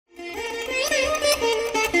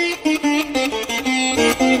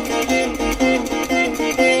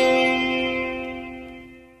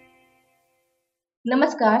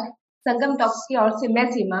नमस्कार, संगम टॉक्स की ओर से मैं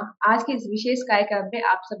सीमा आज के इस विशेष कार्यक्रम में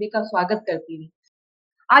आप सभी का स्वागत करती हूँ।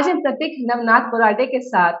 आज हम प्रतीक नवनाथ बोराडे के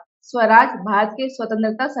साथ स्वराज भारत के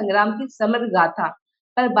स्वतंत्रता संग्राम की समग्र गाथा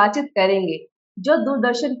पर बातचीत करेंगे, जो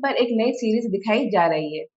दूरदर्शन पर एक नई सीरीज दिखाई जा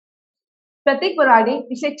रही है। प्रतीक बोराडे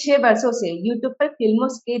पिछले 6 वर्षों से यूट्यूब पर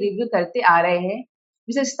फिल्मों के रिव्यू करते आ रहे हैं,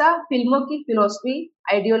 विशेषतः फिल्मों की फिलोसफी,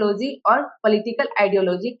 आइडियोलॉजी और पॉलिटिकल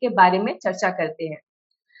आइडियोलॉजी के बारे में चर्चा करते हैं।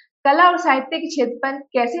 कला और साहित्य के क्षेत्र पर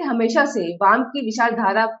कैसे हमेशा से वाम की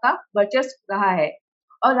विचारधारा का वर्चस्व रहा है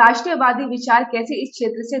और राष्ट्रवादी विचार कैसे इस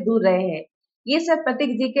क्षेत्र से दूर रहे हैं, ये सब प्रतीक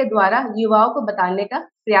जी के द्वारा युवाओं को बताने का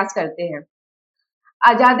प्रयास करते हैं।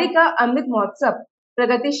 आजादी का अमृत महोत्सव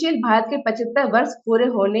प्रगतिशील भारत के 75 वर्ष पूरे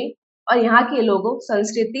होने और यहाँ के लोगों,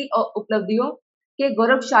 संस्कृति और उपलब्धियों के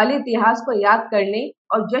गौरवशाली इतिहास को याद करने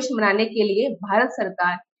और जश्न मनाने के लिए भारत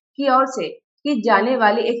सरकार की ओर से की जाने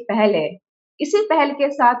वाली एक पहल है। इसी पहल के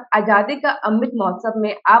साथ आजादी का अमृत महोत्सव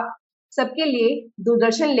में आप सबके लिए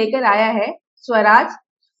दूरदर्शन लेकर आया है स्वराज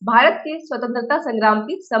भारत के स्वतंत्रता संग्राम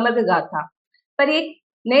की समग्र गाथा पर एक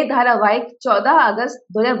नई धारावाहिक 14 अगस्त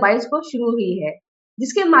 2022 को शुरू हुई है,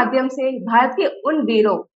 जिसके माध्यम से भारत के उन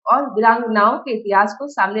वीरों और वीरांगनाओं के इतिहास को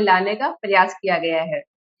सामने लाने का प्रयास किया गया है,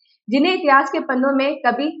 जिन्हें इतिहास के पन्नों में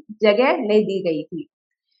कभी जगह नहीं दी गई थी।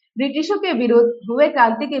 ब्रिटिशों के विरुद्ध हुए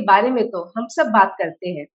क्रांति के बारे में तो हम सब बात करते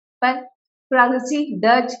हैं, पर फ्रांसीसी,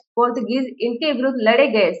 डच, पोर्तुगीज इनके विरुद्ध लड़े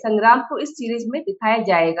गए संग्राम को इस सीरीज में दिखाया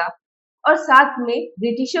जाएगा और साथ में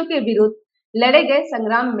ब्रिटिशों के विरुद्ध लड़े गए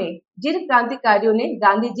संग्राम में जिन क्रांतिकारियों ने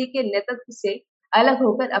गांधी जी के नेतृत्व से अलग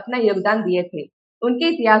होकर अपना योगदान दिए थे, उनके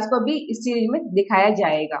इतिहास को भी इस सीरीज में दिखाया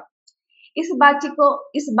जाएगा। इस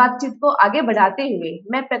बातचीत को आगे बढ़ाते हुए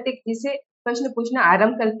मैं प्रतीक जी से प्रश्न पूछना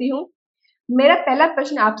आरंभ करती हूँ। मेरा पहला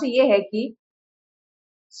प्रश्न आपसे ये है कि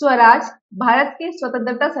स्वराज भारत के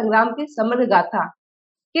स्वतंत्रता संग्राम की समग्र गाथा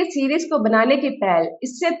के सीरीज को बनाने की पहल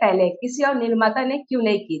इससे पहले किसी और निर्माता ने क्यों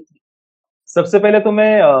नहीं की थी? सबसे पहले तो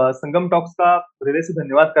मैं संगम टॉक्स का हृदय से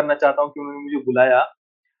धन्यवाद करना चाहता हूँ कि उन्होंने मुझे बुलाया।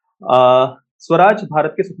 स्वराज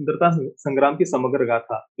भारत के स्वतंत्रता संग्राम की समग्र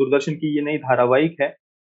गाथा दूरदर्शन की ये नई धारावाहिक है,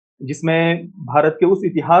 जिसमें भारत के उस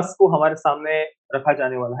इतिहास को हमारे सामने रखा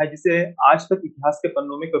जाने वाला है, जिसे आज तक इतिहास के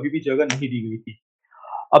पन्नों में कभी भी जगह नहीं दी गई थी।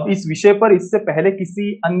 अब इस विषय पर इससे पहले किसी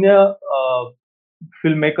अन्य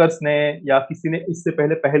फिल्म मेकर्स ने या किसी ने इससे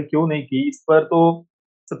पहले पहल क्यों नहीं की, इस पर तो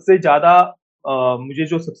सबसे ज्यादा मुझे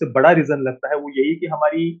जो सबसे बड़ा रीजन लगता है वो यही कि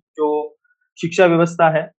हमारी जो शिक्षा व्यवस्था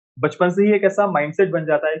है, बचपन से ही एक ऐसा माइंडसेट बन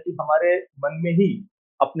जाता है कि हमारे मन में ही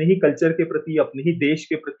अपने ही कल्चर के प्रति, अपने ही देश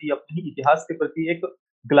के प्रति, अपने ही इतिहास के प्रति एक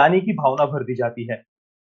ग्लानि की भावना भर दी जाती है।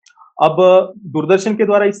 अब दूरदर्शन के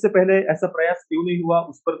द्वारा इससे पहले ऐसा प्रयास क्यों नहीं हुआ,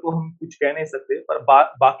 उस पर तो हम कुछ कह नहीं सकते, पर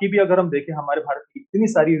बाकी भी अगर हम देखें, हमारे भारत की इतनी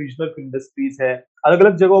सारी रीजनल फिल्म इंडस्ट्रीज है,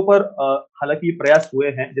 अलग-अलग जगहों पर हालाँकि ये प्रयास हुए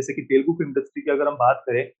हैं, जैसे कि तेलुगु फिल्म इंडस्ट्री की अगर हम बात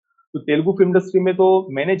करें, तो तेलुगु फिल्म इंडस्ट्री में तो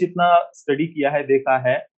मैंने जितना स्टडी किया है, देखा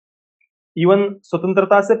है, इवन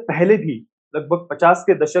स्वतंत्रता से पहले भी लगभग 50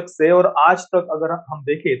 के दशक से और आज तक अगर हम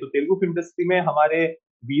देखें, तो तेलुगु फिल्म इंडस्ट्री में हमारे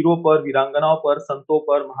वीरों पर, वीरांगनाओं पर, संतों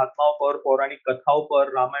पर, महात्माओं पर, पौराणिक कथाओं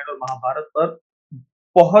पर, रामायण और महाभारत पर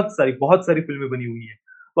बहुत सारी फ़िल्में बनी हुई हैं।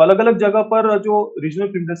 तो अलग-अलग जगह पर जो रीजनल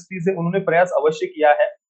फ़िल्म इंडस्ट्रीज़ है, उन्होंने प्रयास अवश्य किया है।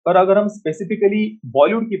 पर अगर हम स्पेसिफिकली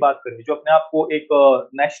बॉलीवुड की बात करें, जो अपने आप को एक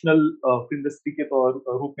नेशनल फ़िल्म इंडस्ट्री के तौर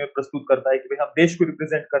रूप में प्रस्तुत करता है कि भई हम देश को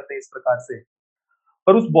रिप्रेज़ेंट करते हैं इस प्रकार से।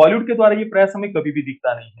 पर उस बॉलीवुड के द्वारा ये प्रयास हमें कभी भी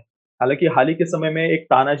दिखता नहीं है। हालाँकि हाल ही के समय में एक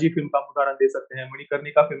तानाजी फ़िल्म का हम उदाहरण दे सकते हैं,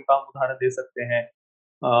 मणिकर्णिका फ़िल्म का हम उदाहरण दे सकते हैं।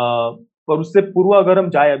 पर उससे पूर्व अगर हम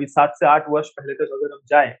जाएँ, अभी 7 से 8 वर्ष पहले तक अगर हम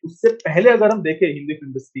जाएँ, उससे पहले अगर हम देखें हिंदी फ़िल्म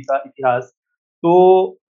इंडस्ट्री का इतिहास,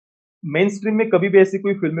 तो मेन स्ट्रीम में कभी भी ऐसी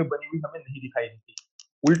कोई फ़िल्में बनी हुई हमें नहीं दिखाई देती।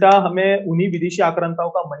 उल्टा हमें उन्हीं विदेशी आक्रांताओं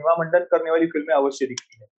का महिमा मंडन करने वाली फ़िल्में अवश्य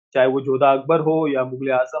दिखती हैं। चाहे वो जोधा अकबर हो या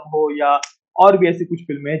मुग़ल-ए आज़म हो या और भी ऐसी कुछ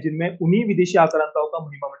फ़िल्में हैं जिनमें उन्हीं विदेशी आक्रांताओं का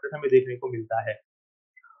महिमा मंडन हमें देखने को मिलता है।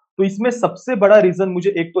 तो इसमें सबसे बड़ा रीज़न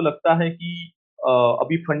मुझे एक तो लगता है कि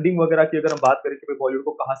अभी फंडिंग वगैरह की अगर हम बात करें कि भाई बॉलीवुड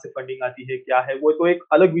को कहाँ से फंडिंग आती है, क्या है, वो तो एक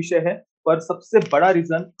अलग विषय है। पर सबसे बड़ा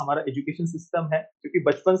रीज़न हमारा एजुकेशन सिस्टम है, क्योंकि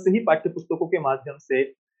बचपन से ही पाठ्य पुस्तकों के माध्यम से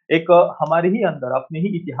एक हमारे ही अंदर अपने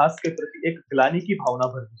ही इतिहास के प्रति एक ग्लानि की भावना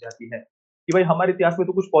भर दी जाती है, कि भाई हमारे इतिहास में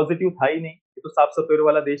तो कुछ पॉज़िटिव था ही नहीं, ये तो साफ-सफेद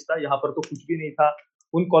वाला देश था, यहाँ पर तो कुछ भी नहीं था।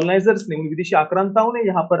 उन कॉलोनाइज़र्स ने, उन विदेशी आक्रांताओं ने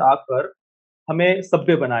यहाँ पर आकर हमें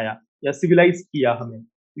सभ्य बनाया या सिविलाइज़ किया हमें।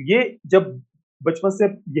 तो ये जब बचपन से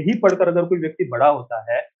यही पढ़कर अगर कोई व्यक्ति बड़ा होता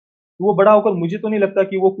है, तो वो बड़ा होकर मुझे तो नहीं लगता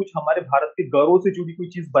कि वो कुछ हमारे भारत के गौरव से जुड़ी कोई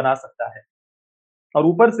चीज़ बना सकता है। और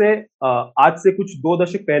ऊपर से आज से कुछ 2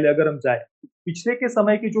 दशक पहले अगर हम जाएँ, तो पिछले के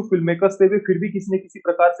समय के जो फ़िल्म मेकर्स थे, वे फिर भी किसी न किसी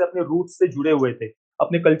प्रकार से अपने रूट्स से जुड़े हुए थे,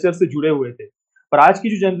 अपने कल्चर से जुड़े हुए थे। पर आज की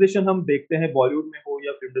जो जनरेशन हम देखते हैं, बॉलीवुड में हो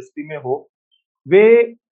या फ़िल्म इंडस्ट्री में हो, वे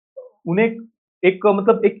उन्हें एक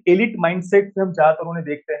मतलब एक एलिट माइंडसेट से हम ज़्यादातर उन्हें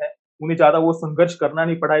देखते हैं। उन्हें ज़्यादा वो संघर्ष करना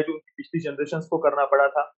नहीं पड़ा है जो उनकी पिछली जनरेशंस को करना पड़ा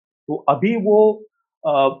था। तो अभी वो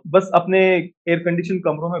बस अपने एयर कंडीशन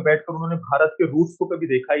कमरों में बैठकर उन्होंने भारत के रूट्स को कभी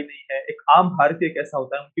देखा ही नहीं है। एक आम भारतीय कैसा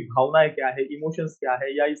होता है, उनकी भावनाएँ क्या है, इमोशंस क्या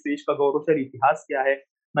है या इस देश का गौरवशाली इतिहास क्या है,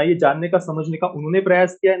 ना ये जानने का, समझने का उन्होंने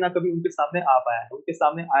प्रयास किया है, ना कभी उनके सामने आ पाया है। उनके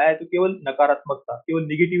सामने आया है तो केवल नकारात्मकता, केवल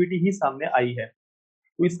नेगेटिविटी ही सामने आई है।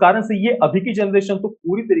 तो इस कारण से ये अभी की जनरेशन तो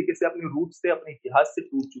पूरी तरीके से अपने रूट से, अपने इतिहास से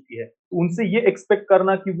टूट चुकी है। तो उनसे ये एक्सपेक्ट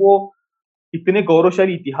करना कि वो इतने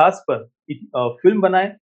गौरवशाली इतिहास पर फ़िल्म बनाएँ,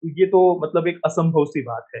 तो ये तो मतलब एक असंभव सी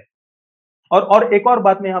बात है। और एक और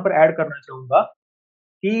बात मैं यहाँ पर ऐड करना चाहूँगा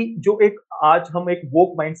कि जो एक आज हम एक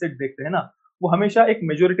वोक माइंडसेट देखते हैं ना, वो हमेशा एक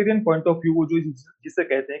मेजॉरिटेरियन पॉइंट ऑफ व्यू वो जो जिसे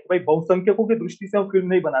कहते हैं कि भाई बहुसंख्यकों की दृष्टि से हम फ़िल्म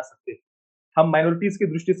नहीं बना सकते। हम माइनॉरिटीज़ की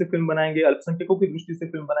दृष्टि से फ़िल्म बनाएँगे, अल्पसंख्यकों की दृष्टि से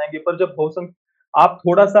फ़िल्म बनाएँगे, पर जब आप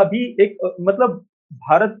थोड़ा-सा भी एक मतलब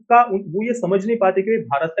भारत का वो ये समझ नहीं पाते कि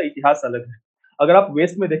भारत का इतिहास अलग है। अगर आप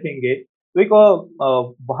वेस्ट में देखेंगे, तो एक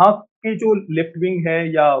वहाँ के जो लेफ्ट विंग है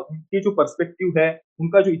या उनके जो पर्सपेक्टिव है,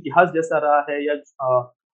 उनका जो इतिहास जैसा रहा है या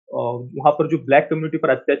वहाँ पर जो ब्लैक कम्युनिटी पर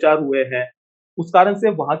अत्याचार हुए हैं, उस कारण से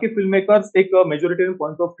वहाँ के फ़िल्म मेकर्स एक मेजॉरिटेरियन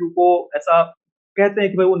पॉइंट ऑफ व्यू को ऐसा कहते हैं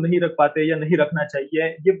कि भाई वो नहीं रख पाते या नहीं रखना चाहिए।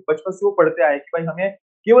 ये बचपन से वो पढ़ते आए कि भाई हमें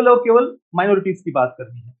केवल और केवल माइनॉरिटीज़ की बात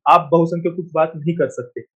करनी है। आप बहुसंख्यकों की बात नहीं कर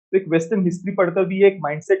सकते। तो एक वेस्टर्न हिस्ट्री पढ़कर भी ये एक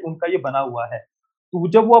माइंडसेट उनका ये बना हुआ है। तो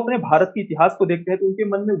जब वो अपने भारत के इतिहास को देखते हैं तो उनके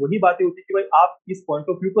मन में वही बातें होती है कि भाई आप इस पॉइंट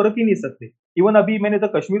ऑफ व्यू को रख ही नहीं सकते। इवन अभी मैंने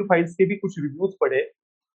द कश्मीर फाइल्स के भी कुछ रिव्यूज़ पढ़े,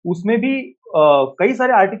 उसमें भी कई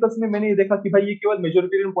सारे आर्टिकल्स में मैंने ये देखा कि भाई ये केवल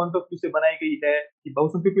मेजॉरिटेरियन पॉइंट ऑफ व्यू से बनाई गई है, कि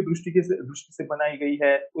बहुसंख्यकों की दृष्टि से बनाई गई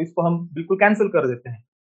है, तो इसको हम बिल्कुल कैंसल कर देते हैं।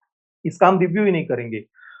 इसका हम रिव्यू ही नहीं करेंगे।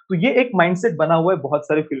 तो ये एक माइंडसेट बना हुआ है बहुत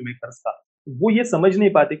सारे फ़िल्म मेकर्स का। वो ये समझ नहीं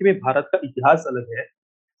पाते कि भई भारत का इतिहास अलग है।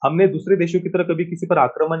 हमने दूसरे देशों की तरह कभी किसी पर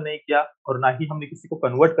आक्रमण नहीं किया और ना ही हमने किसी को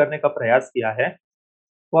कन्वर्ट करने का प्रयास किया है।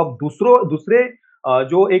 तो अब दूसरे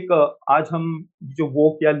जो एक आज हम जो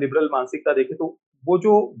वोक या लिबरल मानसिकता देखें तो वो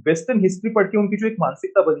जो वेस्टर्न हिस्ट्री पढ़ के उनकी जो एक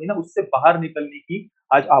मानसिकता बनी है ना, उससे बाहर निकलने की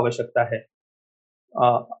आज आवश्यकता है।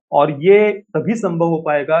 अ, और ये तभी संभव हो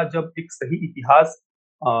पाएगा जब एक सही इतिहास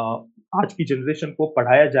अ, आज की जनरेशन को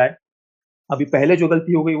पढ़ाया जाए। अभी पहले जो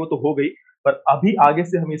गलती हो गई वो तो हो गई, पर अभी आगे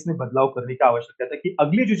से हमें इसमें बदलाव करने की आवश्यकता है ताकि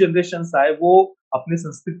अगली जो जनरेशन्स आए वो अपने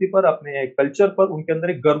संस्कृति पर, अपने कल्चर पर उनके अंदर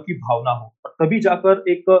एक गर्व की भावना हो और तभी जाकर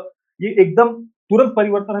एक ये एकदम तुरंत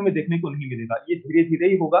परिवर्तन हमें देखने को नहीं मिलेगा। ये धीरे-धीरे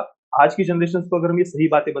ही होगा। आज की जनरेशन्स को अगर हम ये सही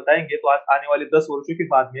बातें बताएँगे तो आज आने वाले 10 वर्षों के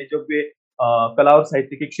बाद में जब वे कला और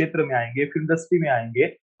साहित्य के क्षेत्र में आएँगे, फ़िल्म इंडस्ट्री में आएँगे,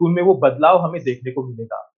 तो उनमें वो बदलाव हमें देखने को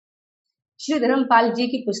मिलेगा। श्री धर्मपाल जी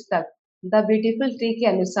की पुस्तक द ब्यूटीफुल ट्री के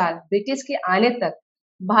अनुसार ब्रिटिश के आने तक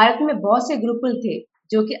भारत में बहुत से गुरुकुल थे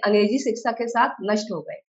जो कि अंग्रेजी शिक्षा के साथ नष्ट हो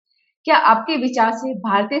गए। क्या आपके विचार से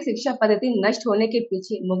भारतीय शिक्षा पद्धति नष्ट होने के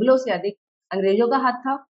पीछे मुगलों से अधिक अंग्रेजों का हाथ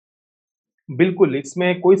था? बिल्कुल,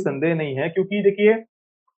 इसमें कोई संदेह नहीं है क्योंकि देखिए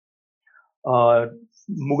अ,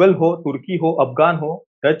 मुगल हो, तुर्की हो, अफ़गान हो,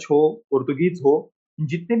 डच हो, पुर्तगीज़ हो,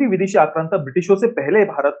 जितने भी विदेशी आक्रांता ब्रिटिशों से पहले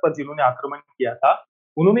भारत पर जिन्होंने आक्रमण किया था,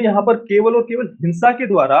 उन्होंने यहाँ पर केवल और केवल हिंसा के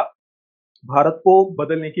द्वारा भारत को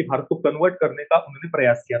बदलने की, भारत को कन्वर्ट करने का उन्होंने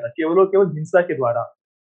प्रयास किया था, केवल और केवल हिंसा के द्वारा।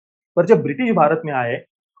 पर जब ब्रिटिश भारत में आए,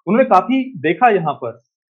 उन्होंने काफ़ी देखा यहाँ पर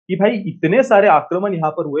कि भाई इतने सारे आक्रमण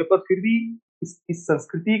यहाँ पर हुए पर फिर भी इस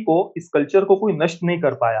संस्कृति को, इस कल्चर को कोई नष्ट नहीं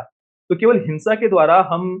कर पाया। तो केवल हिंसा के द्वारा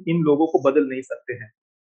हम इन लोगों को बदल नहीं सकते हैं।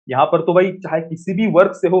 यहाँ पर तो भाई चाहे किसी भी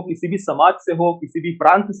वर्ग से हो, किसी भी समाज से हो, किसी भी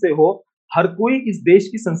प्रांत से हो, हर कोई इस देश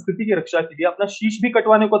की संस्कृति की रक्षा के लिए अपना शीश भी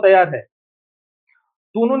कटवाने को तैयार है।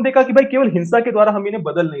 तो उन्होंने देखा कि भाई केवल हिंसा के द्वारा हम इन्हें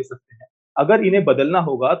बदल नहीं सकते हैं। अगर इन्हें बदलना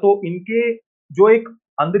होगा तो इनके जो एक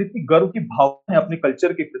अंदर इतनी गर्व की भावना है अपने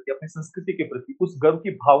कल्चर के प्रति, अपनी संस्कृति के प्रति, उस गर्व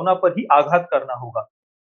की भावना पर ही आघात करना होगा।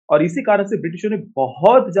 और इसी कारण से ब्रिटिशों ने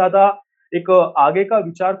बहुत ज़्यादा एक आगे का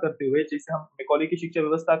विचार करते हुए जैसे हम मैकॉले की शिक्षा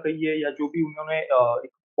व्यवस्था कहिए या जो भी उन्होंने एक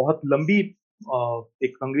बहुत लंबी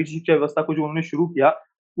एक अंग्रेजी शिक्षा व्यवस्था को जो उन्होंने शुरू किया,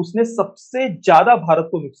 उसने सबसे ज़्यादा भारत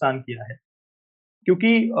को नुकसान किया है। क्योंकि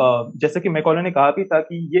जैसा कि मैकॉले ने कहा भी था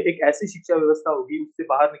कि ये एक ऐसी शिक्षा व्यवस्था होगी, उससे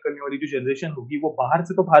बाहर निकलने वाली जो जनरेशन होगी, वो बाहर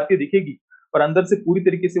से तो भारतीय दिखेगी, पर अंदर से पूरी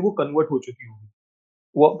तरीके से वो कन्वर्ट हो चुकी होगी।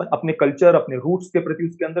 वो अपने कल्चर, अपने रूट्स के प्रति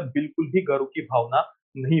उसके अंदर बिल्कुल भी गर्व की भावना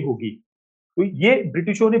नहीं होगी। तो ये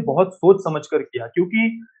ब्रिटिशों ने बहुत सोच समझ कर किया क्योंकि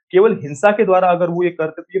केवल हिंसा के द्वारा अगर वो ये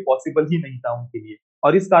करते तो ये पॉसिबल ही नहीं था उनके लिए।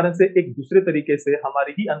 और इस कारण से एक दूसरे तरीके से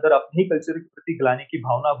हमारे ही अंदर अपने ही कल्चर के प्रति गिलाने की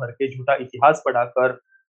भावना भर के झूठा इतिहास पढ़ाकर,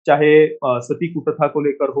 चाहे सती कुप्रथा को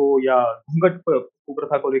लेकर हो या घूंघट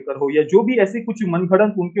कुप्रथा को लेकर हो या जो भी ऐसी कुछ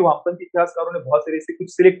मनगढ़ंत उनके वामपंथी इतिहासकारों ने बहुत सारी ऐसी कुछ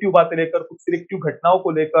सिलेक्टिव बातें लेकर, कुछ सिलेक्टिव घटनाओं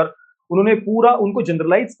को लेकर उन्होंने पूरा उनको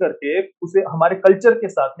जनरलाइज करके उसे हमारे कल्चर के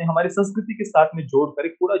साथ में, हमारी संस्कृति के साथ में जोड़कर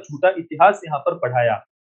एक पूरा झूठा इतिहास यहाँ पर पढ़ाया।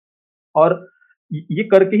 और ये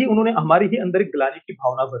करके ही उन्होंने हमारे ही अंदर एक ग्लानि की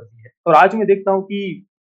भावना भर दी है। और आज मैं देखता हूँ कि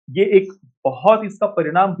ये एक बहुत इसका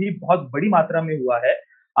परिणाम भी बहुत बड़ी मात्रा में हुआ है।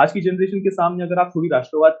 आज की जनरेशन के सामने अगर आप थोड़ी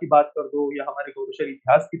राष्ट्रवाद की बात कर दो या हमारे गौरवशाली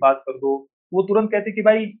इतिहास की बात कर दो, वो तुरंत कहते हैं कि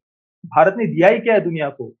भाई भारत ने दिया ही क्या है दुनिया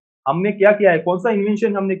को? हमने क्या किया है? कौन-सा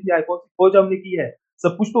इन्वेंशन हमने किया है? कौन-सी खोज हमने की है?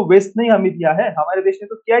 सब कुछ तो वेस्ट ने ही हमें दिया है। हमारे देश ने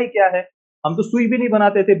तो किया ही क्या है? हम तो सुई भी नहीं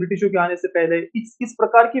बनाते थे ब्रिटिशों के आने से पहले। इस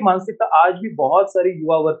प्रकार की मानसिकता आज भी बहुत सारे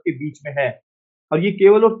युवा वर्ग के बीच में है। और ये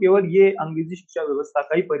केवल और केवल ये अंग्रेजी शिक्षा व्यवस्था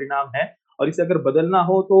का ही परिणाम है। और इसे अगर बदलना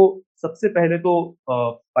हो तो सबसे पहले तो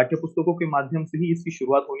पाठ्य पुस्तकों के माध्यम से ही इसकी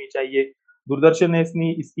शुरुआत होनी चाहिए। दूरदर्शन ने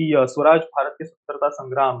इसकी स्वराज भारत के स्वतंत्रता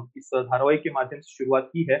संग्राम इस धारावाहिक के माध्यम से शुरुआत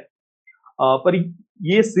की है। पर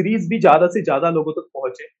ये सीरीज़ भी ज़्यादा से ज़्यादा लोगों तक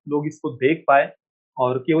पहुँचे, लोग इसको देख पाएँ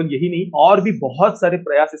और केवल यही नहीं और भी बहुत सारे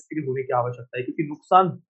प्रयास इसके लिए होने की आवश्यकता है क्योंकि नुकसान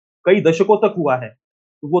कई दशकों तक हुआ है।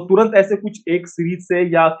 तो वो तुरंत ऐसे कुछ एक सीरीज़ से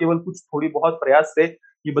या केवल कुछ थोड़ी बहुत प्रयास से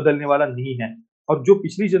ये बदलने वाला नहीं है। और जो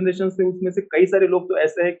पिछली जनरेशन से उसमें से कई सारे लोग तो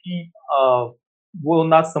ऐसे हैं कि वो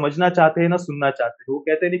ना समझना चाहते हैं, ना सुनना चाहते हैं। वो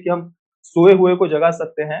कहते हैं कि हम सोए हुए को जगा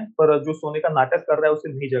सकते हैं, पर जो सोने का नाटक कर रहा है उसे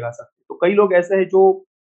नहीं जगा सकते। तो कई लोग ऐसे हैं जो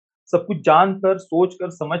सब कुछ जानकर, सोचकर,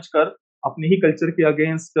 समझकर अपने ही कल्चर के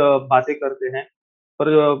अगेंस्ट बातें करते हैं।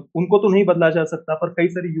 पर उनको तो नहीं बदला जा सकता, पर कई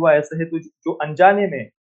सारे युवा ऐसे हैं तो जो अनजाने में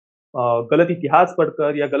गलत इतिहास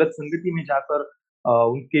पढ़कर या गलत संगति में जाकर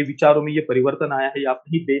उनके विचारों में ये परिवर्तन आया है या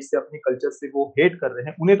अपने ही देश से, अपने कल्चर से वो हेट कर रहे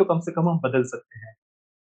हैं, उन्हें तो कम से कम हम बदल सकते हैं।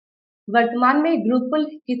 वर्तमान में गुरुकुल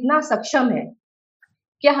कितना सक्षम है?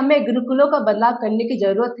 क्या हमें गुरुकुलों का बदलाव करने की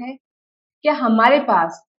जरूरत है? क्या हमारे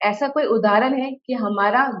पास ऐसा कोई उदाहरण है कि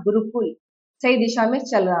हमारा गुरुकुल सही दिशा में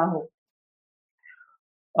चल रहा हो?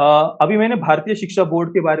 अ, अभी मैंने भारतीय शिक्षा बोर्ड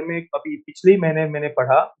के बारे में अभी पिछले ही महीने मैंने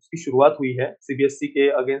पढ़ा, उसकी शुरुआत हुई है। सीबीएसई के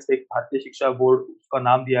अगेंस्ट एक भारतीय शिक्षा बोर्ड उसका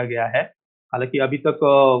नाम दिया गया है। हालाँकि अभी तक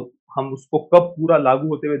हम उसको कब पूरा लागू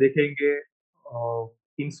होते हुए देखेंगे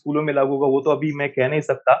किन स्कूलों में लागू होगा वो तो अभी मैं कह नहीं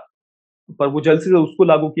सकता। पर वो जल्द से जल्द उसको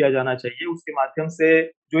लागू किया जाना चाहिए। उसके माध्यम से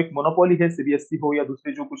जो एक मोनोपोली है सीबीएसई हो या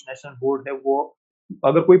दूसरे जो कुछ नेशनल बोर्ड है वो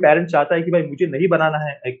अगर कोई पैरेंट चाहता है कि भाई मुझे नहीं बनाना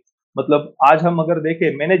है एक मतलब आज हम अगर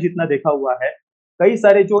देखें मैंने जितना देखा हुआ है, कई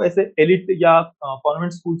सारे जो ऐसे एलिट या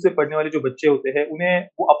कॉन्वेंट स्कूल से पढ़ने वाले जो बच्चे होते हैं, उन्हें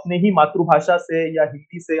वो अपने ही मातृभाषा से या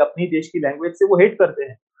हिंदी से, अपने ही देश की लैंग्वेज से वो हेट करते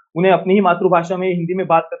हैं। उन्हें अपनी ही मातृभाषा में हिंदी में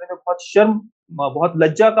बात करने में बहुत शर्म बहुत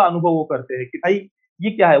लज्जा का अनुभव वो करते हैं कि भाई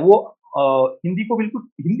ये क्या है? वो हिंदी को बिल्कुल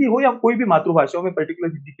हिंदी हो या कोई भी मातृभाषा हो, मैं पर्टिकुलर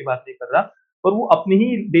हिंदी की बात नहीं कर रहा, पर वो अपनी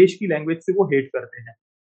ही देश की लैंग्वेज से वो हेट करते हैं।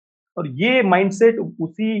 और ये माइंडसेट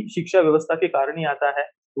उसी शिक्षा व्यवस्था के कारण ही आता है।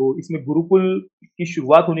 तो इसमें गुरुकुल की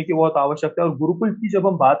शुरुआत होने की बहुत आवश्यकता है और गुरुकुल की जब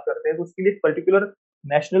हम बात करते हैं तो उसके लिए एक पर्टिकुलर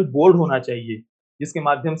नेशनल बोर्ड होना चाहिए, जिसके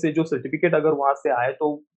माध्यम से जो सर्टिफिकेट अगर वहाँ से आए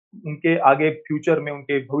तो उनके आगे फ्यूचर में,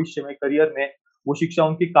 उनके भविष्य में, करियर में वो शिक्षा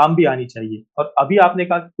उनके काम भी आनी चाहिए। और अभी आपने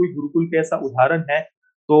कहा कि कोई गुरुकुल का ऐसा उदाहरण है,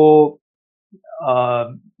 तो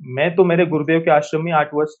मैं तो मेरे गुरुदेव के आश्रम में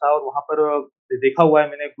 8 वर्ष था और वहाँ पर देखा हुआ है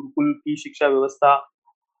मैंने गुरुकुल की शिक्षा व्यवस्था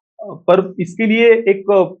पर इसके लिए एक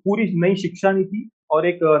पूरी नई शिक्षा नीति और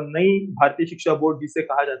एक नई भारतीय शिक्षा बोर्ड जिसे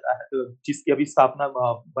कहा जाता है जिसकी अभी स्थापना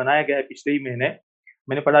बनाया गया है पिछले ही महीने।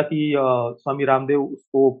 मैंने पढ़ा कि स्वामी रामदेव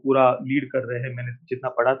उसको पूरा लीड कर रहे हैं, मैंने जितना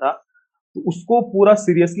पढ़ा था। तो उसको पूरा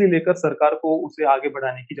सीरियसली लेकर सरकार को उसे आगे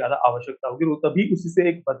बढ़ाने की ज़्यादा आवश्यकता होगी और तभी उसी से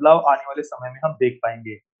एक बदलाव आने वाले समय में हम देख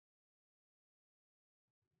पाएँगे।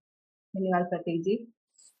 धन्यवाद प्रतीक जी।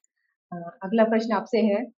 अगला प्रश्न आपसे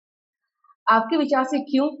है, आपके विचार से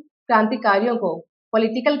क्यों क्रांतिकारियों को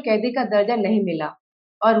पॉलिटिकल कैदी का दर्जा नहीं मिला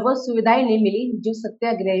और वो सुविधाएं नहीं मिली जो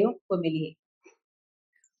सत्याग्रहियों को मिली है?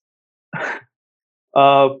 अ,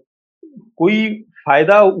 कोई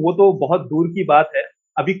फ़ायदा वो तो बहुत दूर की बात है।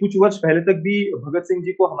 अभी कुछ वर्ष पहले तक भी भगत सिंह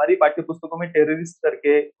जी को हमारी पाठ्य पुस्तकों में टेररिस्ट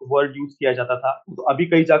करके वर्ड यूज़ किया जाता था। तो अभी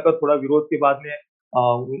कहीं जाकर थोड़ा विरोध के बाद में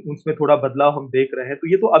उसमें थोड़ा बदलाव हम देख रहे हैं। तो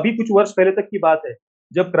ये तो अभी कुछ वर्ष पहले तक की बात है,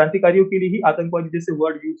 जब क्रांतिकारियों के लिए ही आतंकवादी जैसे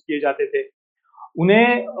वर्ड यूज़ किए जाते थे।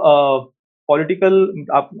 उन्हें पॉलिटिकल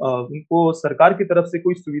उनको सरकार की तरफ से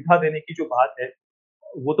कोई सुविधा देने की जो बात है,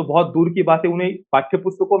 वो तो बहुत दूर की बात है। उन्हें पाठ्य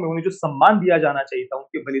पुस्तकों में उन्हें जो सम्मान दिया जाना चाहिए था,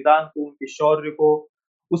 उनके बलिदान को, उनके शौर्य को,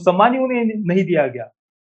 वो सम्मान ही उन्हें नहीं दिया गया।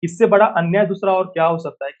 इससे बड़ा अन्याय दूसरा और क्या हो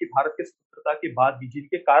सकता है कि भारत के स्वतंत्रता के बाद भी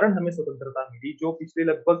जिनके कारण हमें स्वतंत्रता मिली, जो पिछले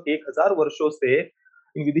लगभग 1000 वर्षों से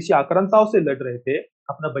इन विदेशी आक्रांताओं से लड़ रहे थे,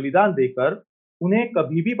 अपना बलिदान देकर, उन्हें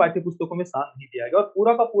कभी भी पाठ्य पुस्तकों में स्थान नहीं दिया गया और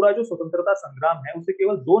पूरा का पूरा जो स्वतंत्रता संग्राम है, उसे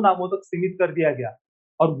केवल 2 नामों तक सीमित कर दिया गया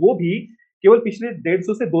और वो भी केवल पिछले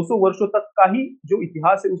 150 से 200 वर्षों तक का ही जो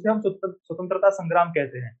इतिहास है, उसे हम स्वतंत्रता संग्राम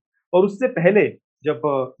कहते हैं और उससे पहले जब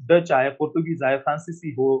डच आए, पुर्तगीज आए,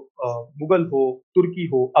 फ्रांसीसी हो, मुगल हो, तुर्की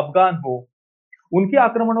हो, अफगान हो, उनके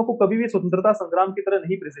आक्रमणों को कभी भी स्वतंत्रता संग्राम की तरह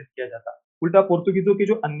नहीं प्रेजेंट किया जाता। उल्टा पोर्तुगीजों के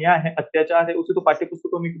जो अन्याय है, अत्याचार है, उसे तो पाठ्य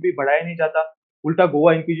पुस्तकों में कभी बढ़ाया नहीं जाता। उल्टा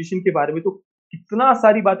गोवा इंक्विजिशन के बारे में तो कितना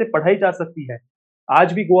सारी बातें पढ़ाई जा सकती है।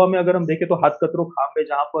 आज भी गोवा में अगर हम देखें तो हाथ कतरो खाम में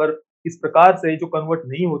जहाँ पर इस प्रकार से जो कन्वर्ट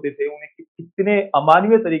नहीं होते थे, उन्हें कितने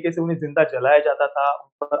अमानवीय तरीके से उन्हें जिंदा जलाया जाता था,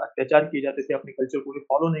 उन पर अत्याचार किए जाते थे, अपने कल्चर को उन्हें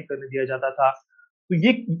फॉलो नहीं करने दिया जाता था। तो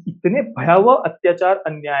ये इतने भयावह अत्याचार,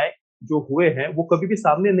 अन्याय जो हुए हैं, वो कभी भी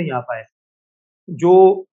सामने नहीं आ पाए। जो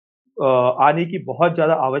अ, आने की बहुत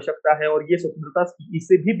ज़्यादा आवश्यकता है और ये स्वतंत्रता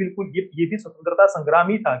इसे भी बिल्कुल ये भी स्वतंत्रता संग्राम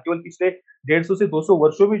ही था। केवल पिछले 150 से 200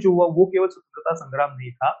 वर्षों में जो हुआ वो केवल स्वतंत्रता संग्राम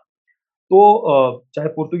नहीं था। तो चाहे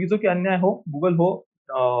पुर्तगीज़ों के अन्याय हो, मुगल हो,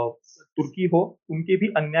 तुर्की हो, उनके भी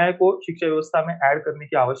अन्याय को शिक्षा व्यवस्था में ऐड करने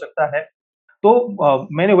की आवश्यकता है। तो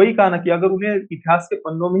मैंने वही कहा ना कि अगर उन्हें इतिहास के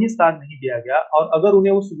पन्नों में ही स्थान नहीं दिया गया और अगर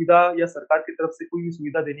उन्हें वो सुविधा या सरकार की तरफ से कोई भी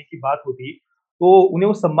सुविधा देने की बात होती, तो उन्हें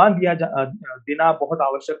वो सम्मान देना बहुत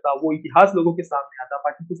आवश्यक था। वो इतिहास लोगों के सामने आता,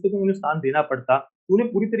 पाठ्यपुस्तकों में उन्हें स्थान देना पड़ता, तो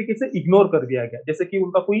उन्हें पूरी तरीके से इग्नोर कर दिया गया, जैसे कि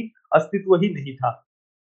उनका कोई अस्तित्व ही नहीं था।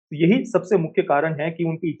 तो यही सबसे मुख्य कारण है कि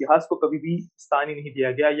उनके इतिहास को कभी भी स्थान ही नहीं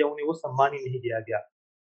दिया गया या उन्हें वो सम्मान ही नहीं दिया गया।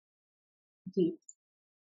 जी।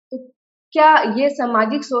 तो क्या ये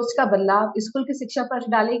सामाजिक सोच का बदलाव स्कूल की शिक्षा पर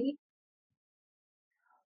डालेगी?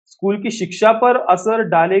 स्कूल की शिक्षा पर असर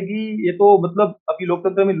डालेगी, ये तो मतलब अभी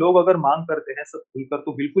लोकतंत्र में लोग अगर मांग करते हैं सब खुलकर,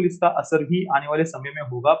 तो बिल्कुल इसका असर भी आने वाले समय में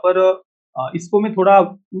होगा। पर इसको मैं थोड़ा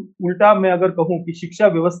उल्टा मैं अगर कहूँ कि शिक्षा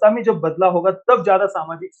व्यवस्था में जब बदलाव होगा, तब ज़्यादा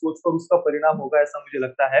सामाजिक सोच पर उसका परिणाम होगा, ऐसा मुझे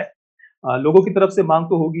लगता है। लोगों की तरफ से मांग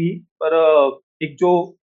तो होगी ही, पर एक जो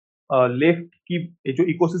लेफ्ट की ये जो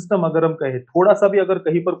इकोसिस्टम अगर हम कहें, थोड़ा-सा भी अगर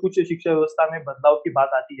कहीं पर कुछ शिक्षा व्यवस्था में बदलाव की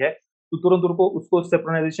बात आती है, तो तुरंत उनको उसको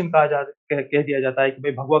सेक्युलराइज़ेशन कह दिया जाता है कि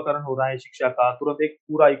भई भगवाकरण हो रहा है शिक्षा का। तुरंत एक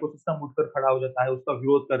पूरा इकोसिस्टम उठकर खड़ा हो जाता है उसका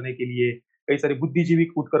विरोध करने के लिए। कई सारे बुद्धिजीवी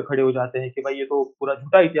उठकर खड़े हो जाते हैं कि भाई ये तो पूरा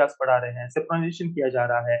झूठा इतिहास पढ़ा रहे हैं, सेक्युलराइज़ेशन किया जा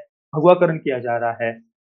रहा है, भगवाकरण किया जा रहा है।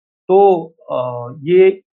 तो ये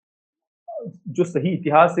जो सही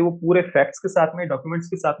इतिहास है वो पूरे फैक्ट्स के साथ में, डॉक्यूमेंट्स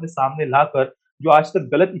के साथ में सामने लाकर जो आज तक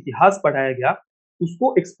गलत इतिहास पढ़ाया गया,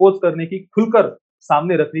 उसको एक्सपोज़ करने की, खुलकर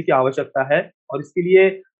सामने रखने की आवश्यकता है और इसके लिए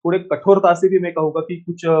थोड़े कठोरता से भी मैं कहूँगा कि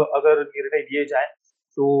कुछ अगर निर्णय लिए जाएँ,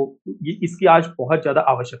 तो ये इसकी आज बहुत ज़्यादा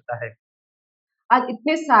आवश्यकता है। आज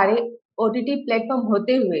इतने सारे ओटीटी प्लेटफ़ॉर्म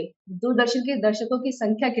होते हुए दूरदर्शन के दर्शकों की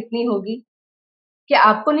संख्या कितनी होगी? क्या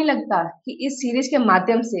आपको नहीं लगता कि इस सीरीज़ के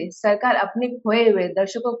माध्यम से सरकार अपने खोए हुए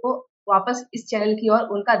दर्शकों को वापस इस चैनल की ओर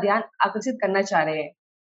उनका ध्यान आकर्षित करना चाह रहे हैं?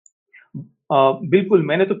 बिल्कुल,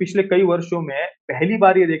 मैंने तो पिछले कई वर्षों में पहली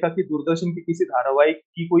बार ये देखा कि दूरदर्शन की किसी धारावाहिक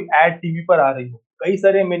की कोई ऐड टीवी पर आ रही हो। कई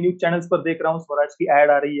सारे मैं न्यूज़ चैनल्स पर देख रहा हूँ स्वराज की ऐड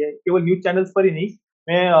आ रही है, केवल न्यूज़ चैनल्स पर ही नहीं,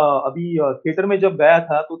 मैं अभी थिएटर में जब गया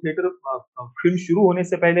था तो थिएटर फ़िल्म शुरू होने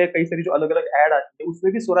से पहले कई सारी जो अलग-अलग ऐड आती है,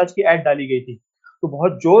 उसमें भी स्वराज की ऐड डाली गई थी। तो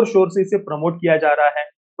बहुत ज़ोर-शोर से इसे प्रमोट किया जा रहा है।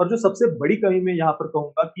 और जो सबसे बड़ी कमी मैं यहाँ पर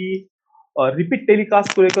कहूँगा कि रिपीट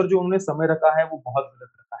टेलीकास्ट को लेकर जो उन्होंने समय रखा है, वो बहुत गलत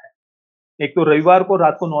रखा है। एक तो रविवार को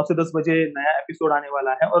रात को 9 से 10 बजे नया एपिसोड आने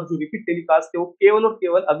वाला है और जो रिपीट टेलीकास्ट है वो केवल और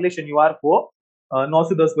केवल अगले शनिवार को 9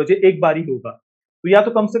 से 10 बजे एक बार ही होगा। तो या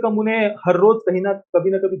तो कम से कम उन्हें हर रोज़ कहीं न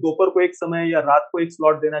कभी दोपहर को एक समय या रात को एक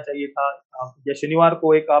स्लॉट देना चाहिए था, या शनिवार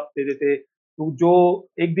को एक आप दे देते, तो जो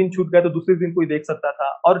एक दिन छूट गया तो दूसरे दिन कोई देख सकता था।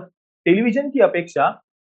 और टेलीविज़न की अपेक्षा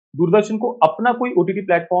दूरदर्शन को अपना कोई ओटीटी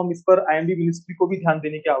प्लेटफ़ॉर्म, इस पर आईएमडी मिनिस्ट्री को भी ध्यान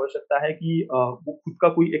देने की आवश्यकता है कि वो खुद का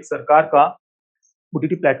कोई एक सरकार का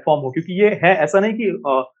ओटीटी प्लेटफ़ॉर्म हो, क्योंकि ये है ऐसा नहीं कि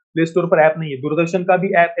प्ले स्टोर पर ऐप नहीं है, दूरदर्शन का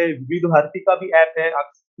भी ऐप है, विविध भारती का भी ऐप है।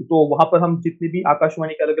 तो वहाँ पर हम जितने भी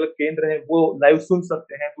आकाशवाणी के अलग-अलग केंद्र हैं, वो लाइव सुन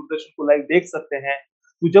सकते हैं, दूरदर्शन को लाइव देख सकते हैं।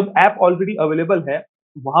 तो जब ऐप ऑलरेडी अवेलेबल है,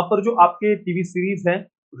 वहाँ पर जो आपके टीवी सीरीज़ हैं,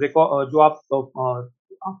 जो आप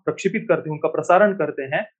प्रक्षेपित करते हैं, उनका प्रसारण करते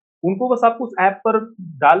हैं, उनको बस आपको उस ऐप पर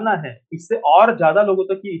डालना है। इससे और ज़्यादा लोगों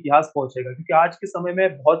तक ये इतिहास पहुँचेगा, क्योंकि आज के समय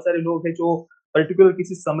में बहुत सारे लोग हैं जो पर्टिकुलर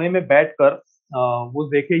किसी समय में बैठकर वो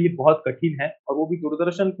देखें, ये बहुत कठिन है और वो भी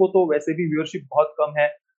दूरदर्शन को तो वैसे भी व्यूअरशिप बहुत कम है।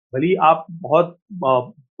 भले ही आप बहुत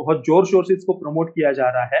ज़ोर-शोर से इसको प्रमोट किया जा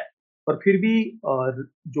रहा है, पर फिर भी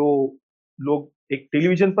जो लोग एक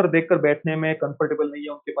टेलीविज़न पर देखकर बैठने में कंफर्टेबल नहीं है,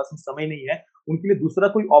 उनके पास में समय नहीं है, उनके लिए दूसरा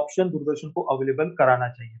कोई ऑप्शन दूरदर्शन को अवेलेबल कराना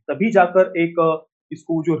चाहिए। तभी जाकर एक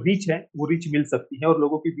इसको जो रीच है, वो रीच मिल सकती है और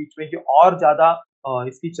लोगों के बीच में ये और ज़्यादा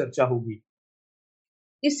इसकी चर्चा होगी।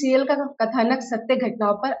 इस सीरियल का कथानक सत्य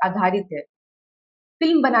घटनाओं पर आधारित है।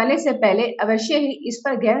 फ़िल्म बनाने से पहले अवश्य ही इस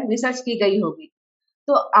पर गहन रिसर्च की गई होगी।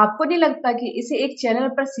 तो आपको नहीं लगता कि इसे एक चैनल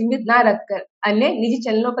पर सीमित ना रखकर अन्य निजी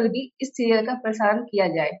चैनलों पर भी इस सीरियल का प्रसारण किया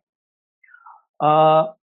जाए?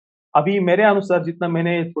 अ अभी मेरे अनुसार जितना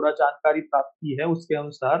मैंने थोड़ा जानकारी प्राप्त की है, उसके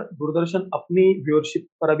अनुसार दूरदर्शन अपनी व्यूअरशिप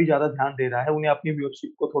पर अभी ज़्यादा ध्यान दे रहा है। उन्हें अपनी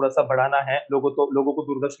व्यूअरशिप को थोड़ा-सा बढ़ाना है, लोगों को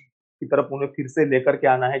दूरदर्शन की तरफ उन्हें फिर से लेकर के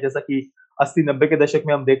आना है। जैसा कि 80-90 के दशक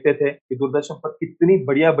में हम देखते थे कि दूरदर्शन पर कितनी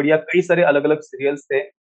बढ़िया-बढ़िया कई सारे अलग-अलग सीरियल्स थे।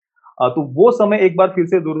 तो वो समय एक बार फिर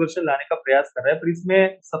से दूरदर्शन लाने का प्रयास कर रहा है, पर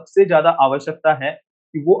इसमें सबसे ज़्यादा आवश्यकता है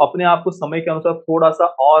कि वो अपने आप को समय के अनुसार थोड़ा-सा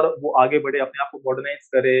और वो आगे बढ़े, अपने आप को मॉडर्नाइज़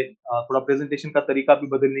करे, थोड़ा प्रेज़ेंटेशन का तरीका भी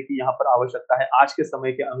बदलने की यहाँ पर आवश्यकता है आज के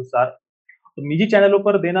समय के अनुसार। तो निजी चैनलों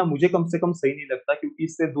पर देना मुझे कम से कम सही नहीं लगता, क्योंकि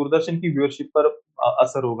इससे दूरदर्शन की व्यूअरशिप पर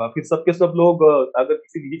असर होगा। फिर सब के सब लोग अगर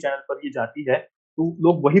किसी निजी चैनल पर ये जाती है, तो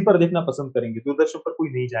लोग वहीं पर देखना पसंद करेंगे, दूरदर्शन पर कोई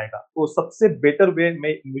नहीं जाएगा। तो सबसे बेटर वे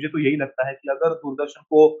में मुझे तो यही लगता है कि अगर दूरदर्शन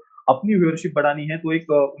को अपनी व्यूअरशिप बढ़ानी है, तो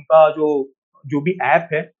एक उनका जो जो भी ऐप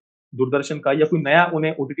है दूरदर्शन का, या कोई नया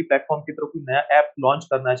उन्हें ओटीटी प्लेटफ़ॉर्म की तरफ कोई नया ऐप लॉन्च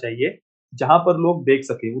करना चाहिए, जहाँ पर लोग देख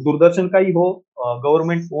सकें। वो दूरदर्शन का ही हो,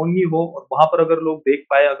 गवर्नमेंट ओन ही हो, और वहाँ पर अगर लोग देख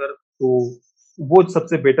पाएँ अगर, तो वो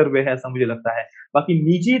सबसे बेटर वे है, ऐसा मुझे लगता है। बाकी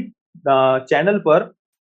निजी चैनल पर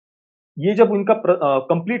ये जब उनका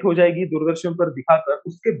कंप्लीट हो जाएगी दूरदर्शन पर दिखाकर,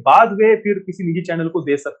 उसके बाद वे फिर किसी निजी चैनल को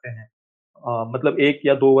दे सकते हैं। मतलब 1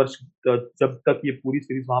 या 2 वर्ष जब तक ये पूरी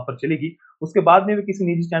सीरीज़ वहाँ पर चलेगी, उसके बाद में वे किसी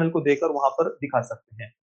निजी चैनल को देकर वहाँ पर दिखा सकते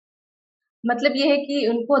हैं। मतलब ये है कि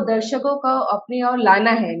उनको दर्शकों को अपनी ओर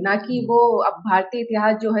लाना है, ना कि हुँ। वो अब भारतीय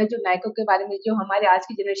इतिहास जो है, जो नायकों के बारे में जो हमारे आज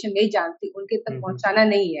की जनरेशन नहीं जानती, उनके तक हुँ, हुँ। पहुँचाना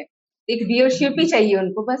नहीं है। एक व्यूअरशिप ही चाहिए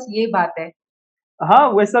उनको, बस ये बात है। हाँ,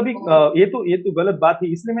 वैसा भी ये तो गलत बात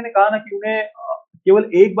है, इसलिए मैंने कहा ना कि उन्हें केवल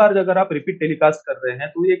एक बार अगर आप रिपीट टेलीकास्ट कर रहे हैं,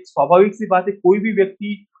 तो ये एक स्वाभाविक सी बात है, कोई भी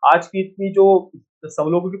व्यक्ति आज की इतनी जो सब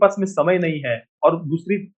लोगों के पास में समय नहीं है, और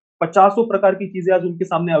दूसरी पचासों प्रकार की चीज़ें आज उनके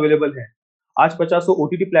सामने अवेलेबल हैं। आज पचासों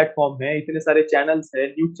ओटीटी प्लेटफ़ॉर्म हैं, इतने सारे चैनल्स हैं,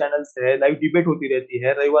 न्यूज़ चैनल्स हैं, लाइव डिबेट होती रहती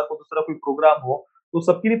है, रविवार को दूसरा कोई प्रोग्राम हो, तो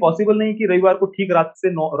सबके लिए पॉसिबल नहीं कि रविवार को ठीक रात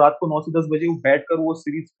को 9 से 10 बजे वो बैठकर वो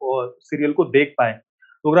सीरियल को देख पाएँ।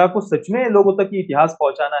 तो अगर आपको सच में लोगों तक ये इतिहास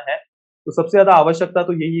पहुँचाना है, तो सबसे ज़्यादा आवश्यकता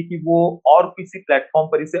तो यही है कि वो और किसी प्लेटफ़ॉर्म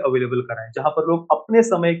पर इसे अवेलेबल कराएँ, जहाँ पर लोग अपने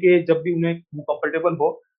समय के जब भी उन्हें वो कंफर्टेबल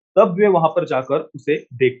हो, तब वे वहाँ पर जाकर उसे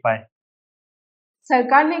देख पाएँ।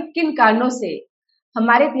 सरकार ने किन कारणों से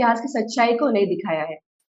हमारे इतिहास की सच्चाई को नहीं दिखाया है?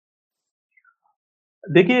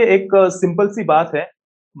 देखिए, एक सिंपल सी बात है,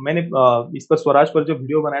 मैंने इस पर स्वराज पर जब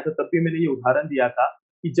वीडियो बनाया था, तब भी मैंने ये उदाहरण दिया था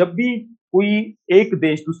कि जब भी कोई एक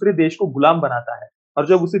देश दूसरे देश को गुलाम बनाता है, और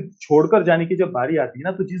जब उसे छोड़कर जाने की जब बारी आती है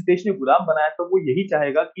ना, तो जिस देश ने गुलाम बनाया था, वो यही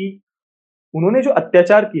चाहेगा कि उन्होंने जो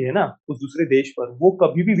अत्याचार किए हैं ना, उस दूसरे देश पर, वो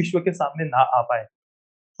कभी भी विश्व के सामने ना आ पाए।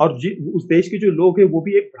 और उस देश के जो लोग हैं, वो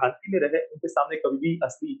भी एक भ्रांति में रहे, उनके सामने कभी भी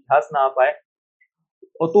असली इतिहास ना आ पाए।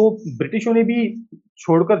 और तो ब्रिटिशों ने भी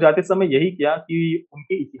छोड़कर जाते समय यही किया कि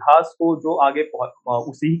उनके इतिहास को जो आगे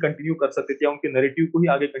उसे ही कंटिन्यू कर सकते थे, या उनके नैरेटिव को ही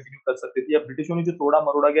आगे कंटिन्यू कर सकते थे, या ब्रिटिशों ने जो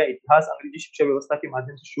तोड़ा-मरोड़ा गया इतिहास अंग्रेजी शिक्षा व्यवस्था के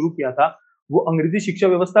माध्यम से शुरू किया था, वो अंग्रेजी शिक्षा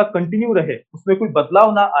व्यवस्था कंटिन्यू रहे, उसमें कोई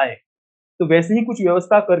बदलाव ना आए। तो वैसे ही कुछ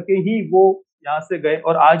व्यवस्था करके ही वो यहाँ से गए,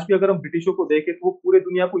 और आज भी अगर हम ब्रिटिशों को देखें, तो वो पूरे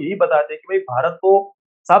दुनिया को यही बताते हैं कि भाई भारत तो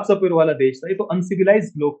साफ-सफाई वाला देश था, ये तो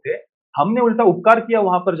अनसिविलाइज़्ड लोग थे। हमने उल्टा उपकार किया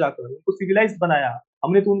वहाँ पर जाकर, उनको सिविलाइज़्ड बनाया।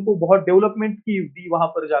 हमने तो उनको बहुत डेवलपमेंट की दी वहाँ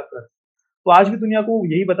पर जाकर। तो आज भी दुनिया को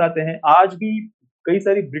यही बताते हैं। आज भी कई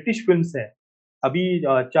सारी ब्रिटिश फ़िल्म्स हैं। अभी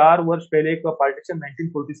 4 वर्ष पहले एक पार्टीशन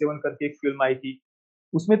 1947 करके एक फ़िल्म आई थी।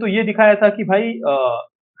 उसमें तो ये दिखाया था कि भाई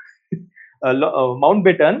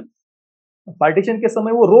माउंटबेटन पार्टीशन के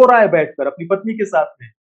समय वो रो रहा है बैठकर अपनी पत्नी के साथ में।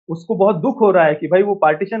 उसको बहुत दुःख हो रहा है कि भाई वो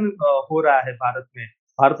पार्टीशन हो रहा है भारत में।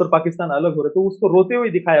 भारत और पाकिस्तान अलग हो रहे हैं, तो उसको रोते हुए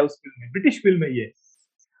दिखाया उस फ़िल्म में, ब्रिटिश फ़िल्म है ये।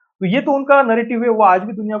 तो ये तो उनका नैरेटिव है, वो आज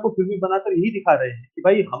भी दुनिया को फ़िल्में बनाकर यही दिखा रहे हैं कि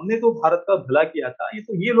भाई हमने तो भारत का भला किया था, ये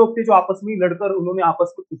तो ये लोग थे जो आपस में ही लड़कर उन्होंने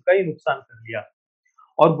आपस में खुद का ही नुकसान कर लिया।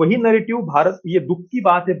 और वही नैरेटिव भारत, ये दुःख की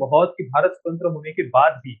बात है बहुत कि भारत स्वतंत्र होने के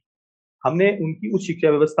बाद भी हमने उनकी उस शिक्षा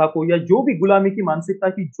व्यवस्था को, या जो भी गुलामी की मानसिकता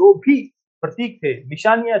की जो भी प्रतीक थे,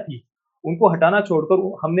 निशानियाँ थी, उनको हटाना छोड़कर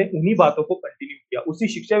हमने उन्हीं बातों को कंटिन्यू किया, उसी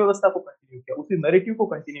शिक्षा व्यवस्था को कंटिन्यू किया, उसी नैरेटिव को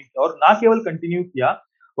कंटिन्यू किया, और ना केवल कंटिन्यू किया,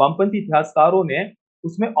 वामपंथी इतिहासकारों ने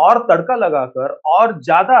उसमें और तड़का लगाकर और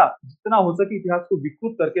ज़्यादा जितना हो सके इतिहास को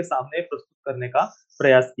विकृत करके सामने प्रस्तुत करने का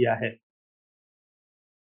प्रयास किया है।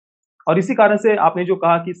 और इसी कारण से आपने जो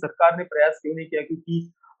कहा कि सरकार ने प्रयास क्यों नहीं किया,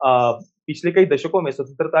 क्योंकि पिछले कई दशकों में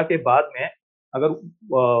स्वतंत्रता के बाद में अगर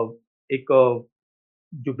एक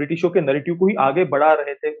जो ब्रिटिशों के नैरेटिव को ही आगे बढ़ा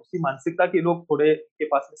रहे थे, उसी मानसिकता के लोग थोड़े के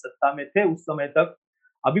पास में सत्ता में थे उस समय तक।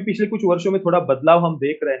 अभी पिछले कुछ वर्षों में थोड़ा बदलाव हम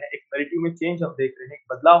देख रहे हैं, एक नैरेटिव में चेंज हम देख रहे हैं,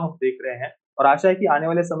 एक बदलाव हम देख रहे हैं, और आशा है कि आने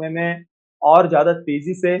वाले समय में और ज़्यादा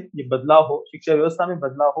तेज़ी से ये बदलाव हो, शिक्षा व्यवस्था में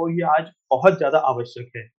बदलाव हो, ये आज बहुत ज़्यादा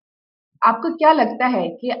आवश्यक है। आपको क्या लगता है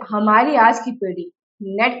कि हमारी आज की पीढ़ी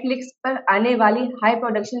नेटफ्लिक्स पर आने वाली हाई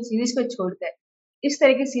प्रोडक्शन सीरीज को छोड़कर इस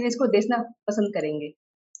तरह की सीरीज को देखना पसंद करेंगे?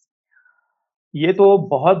 ये तो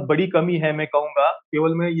बहुत बड़ी कमी है मैं कहूँगा,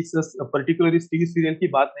 केवल मैं इस पर्टिकुलर इस टीवी सीरियल की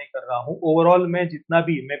बात नहीं कर रहा हूँ। ओवरऑल मैं जितना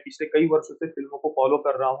भी मैं पिछले कई वर्षों से फ़िल्मों को फ़ॉलो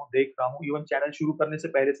कर रहा हूँ, देख रहा हूँ, इवन चैनल शुरू करने से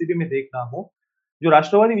पहले से भी मैं देख रहा हूँ। जो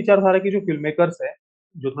राष्ट्रवादी विचारधारा के जो फ़िल्म मेकर्स हैं,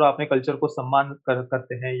 जो थोड़ा अपने कल्चर को सम्मान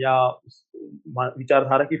करते हैं या उस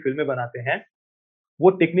विचारधारा की फ़िल्में बनाते हैं, वो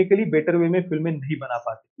टेक्निकली बेटर वे में फ़िल्में नहीं बना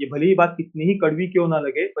पाते। ये भले ही बात कितनी ही कड़वी क्यों ना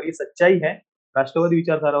लगे, पर ये सच्चाई है। राष्ट्रवादी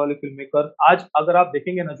विचारधारा वाले फ़िल्म मेकर आज अगर आप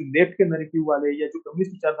देखेंगे ना, जो लेफ्ट के नैरेटिव वाले या जो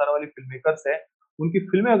कम्युनिस्ट विचारधारा वाले फ़िल्म मेकर्स हैं, उनकी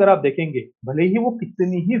फ़िल्में अगर आप देखेंगे, भले ही वो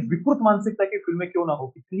कितनी ही विकृत मानसिकता की फ़िल्में क्यों ना हो,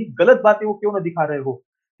 कितनी ही गलत बातें वो क्यों ना दिखा रहे हो,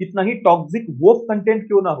 कितना ही टॉक्सिक वोक कंटेंट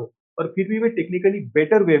क्यों ना हो, पर फिर भी वे टेक्निकली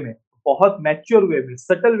बेटर वे में, बहुत मैच्योर वे में,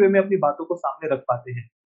 सटल वे में अपनी बातों को सामने रख पाते हैं।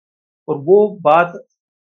 और वो बात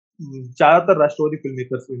ज़्यादातर राष्ट्रवादी फ़िल्म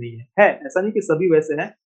मेकर्स में नहीं है। है, ऐसा नहीं कि सभी वैसे हैं,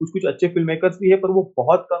 कुछ-कुछ अच्छे फ़िल्म मेकर्स भी हैं, पर वो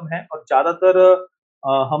बहुत कम हैं और ज़्यादातर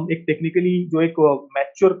हम एक टेक्निकली जो एक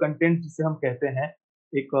मैच्योर कंटेंट जिसे हम कहते हैं,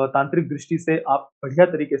 एक तांत्रिक दृष्टि से आप बढ़िया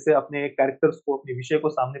तरीके से अपने कैरेक्टर्स को, अपने विषय को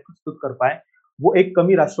सामने प्रस्तुत कर पाएँ, वो एक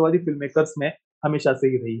कमी राष्ट्रवादी फ़िल्म मेकर्स में हमेशा से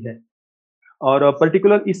ही रही है। और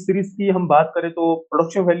पर्टिकुलर इस सीरीज़ की हम बात करें तो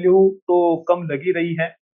प्रोडक्शन वैल्यू तो कम लग ही रही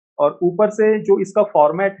है और ऊपर से जो इसका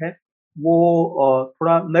फॉर्मेट है, वो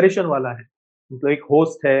थोड़ा नरेशन वाला है। मतलब एक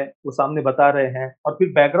होस्ट है, वो सामने बता रहे हैं और फिर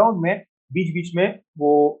बैकग्राउंड में बीच-बीच में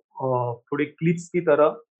वो थोड़े क्लिप्स की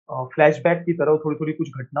तरह फ्लैशबैक की तरह थोड़ी-थोड़ी कुछ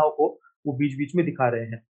घटनाओं को वो बीच-बीच में दिखा रहे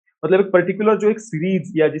हैं। मतलब एक पर्टिकुलर जो एक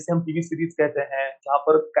सीरीज़ या जिसे हम टीवी सीरीज़ कहते हैं, जहाँ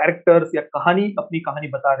पर कैरेक्टर्स या कहानी अपनी कहानी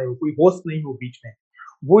बता रहे हो, कोई होस्ट नहीं हो बीच में,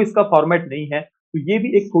 वो इसका फॉर्मेट नहीं है। तो ये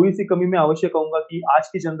भी एक थोड़ी-सी कमी मैं अवश्य कहूँगा कि आज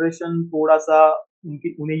की जनरेशन थोड़ा-सा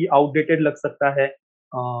उनकी उन्हें ये आउटडेटेड लग सकता है।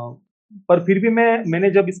 पर फिर भी मैंने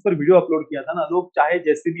जब इस पर वीडियो अपलोड किया था ना, लोग चाहे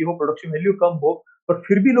जैसे भी हो, प्रोडक्शन वैल्यू कम हो, पर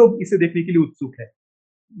फिर भी लोग इसे देखने के लिए उत्सुक हैं।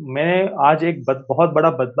 मैं आज एक बहुत बड़ा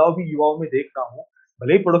बदलाव भी युवाओं में देख रहा हूँ।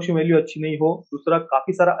 भले ही प्रोडक्शन वैल्यू अच्छी नहीं हो, दूसरा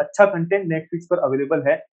काफ़ी सारा अच्छा कंटेंट नेटफ्लिक्स पर अवेलेबल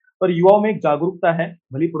है, पर युवाओं में एक जागरूकता है,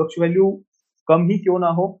 भले ही प्रोडक्शन वैल्यू कम ही क्यों ना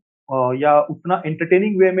हो या उतना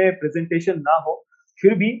एंटरटेनिंग वे में प्रेज़ेंटेशन ना हो,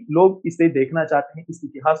 फिर भी लोग इसे देखना चाहते हैं, इस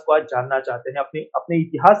इतिहास को आज जानना चाहते हैं, अपने अपने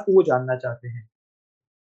इतिहास को वो जानना चाहते हैं।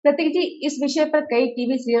 प्रतीक जी, इस विषय पर कई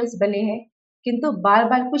टीवी सीरियल्स बने हैं, किंतु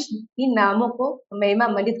बार-बार कुछ ही नामों को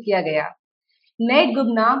महिमामंडित किया गया। नए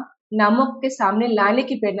गुमनाम नामों के सामने लाने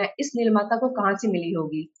की प्रेरणा इस निर्माता को कहाँ से मिली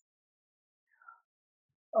होगी?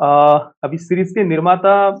 अभी सीरीज़ के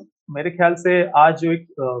निर्माता मेरे ख़्याल से आज जो एक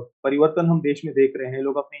परिवर्तन हम देश में देख रहे हैं,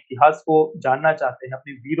 लोग अपने इतिहास को जानना चाहते हैं,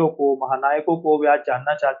 अपने वीरों को, महानायकों को वे आज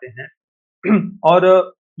जानना चाहते हैं।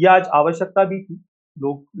 और ये आज आवश्यकता भी थी।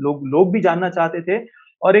 लोग भी जानना चाहते थे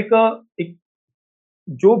और एक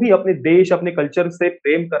जो भी अपने देश, अपने कल्चर से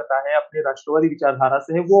प्रेम करता है, अपने राष्ट्रवादी विचारधारा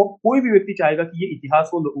से है, वो कोई भी व्यक्ति चाहेगा कि ये इतिहास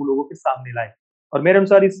वो लोगों के सामने लाए। और मेरे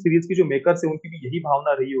अनुसार इस सीरीज़ के जो मेकर्स हैं, उनकी भी यही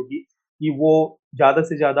भावना रही होगी कि वो ज़्यादा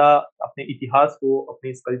से ज़्यादा अपने इतिहास को, अपने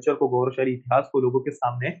इस कल्चर को, गौरवशाली इतिहास को लोगों के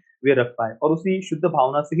सामने वे रख पाएँ और उसी शुद्ध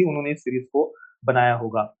भावना से ही उन्होंने इस सीरीज़ को बनाया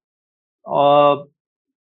होगा। अ,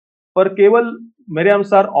 पर केवल मेरे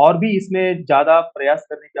अनुसार और भी इसमें ज़्यादा प्रयास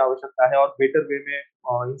करने की आवश्यकता है और बेटर वे में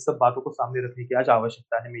इन सब बातों को सामने रखने की आज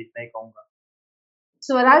आवश्यकता है, मैं इतना ही कहूँगा।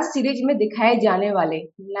 स्वराज सीरीज में दिखाए जाने वाले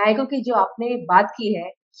नायकों की जो आपने बात की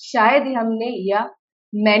है, शायद ही हमने या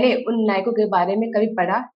मैंने उन नायकों के बारे में कभी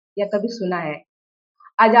पढ़ा या कभी सुना है।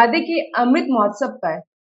 आजादी के अमृत महोत्सव पर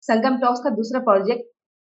संगम टॉक्स का दूसरा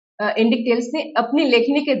प्रोजेक्ट इंडिक टेल्स ने अपनी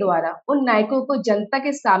लेखनी के द्वारा उन नायकों को जनता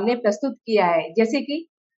के सामने प्रस्तुत किया है, जैसे कि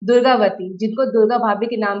दुर्गावती, जिनको दुर्गा भाभी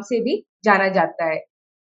के नाम से भी जाना जाता है,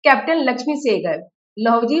 कैप्टन लक्ष्मी सेगर,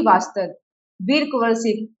 लहुजी वास्तर, वीर कुंवर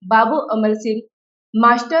सिंह, बाबू अमर सिंह,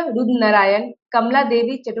 मास्टर रुद्रनारायण, कमला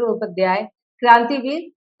देवी चट्टोपाध्याय, क्रांतिवीर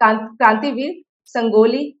क्रांतिवीर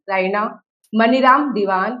संगोली रायना, मनीराम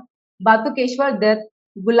दीवान, बातुकेश्वर दत्त,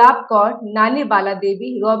 गुलाब कौर, नानी बाला देवी,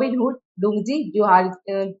 रॉबिन हुड, डुंगजी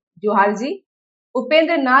जोहारजी,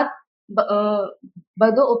 उपेंद्र नाथ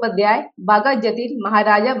बंदोपाध्याय, बागा जतीन,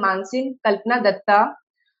 महाराजा मानसिंह, कल्पना दत्ता,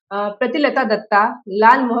 प्रतिलता दत्ता,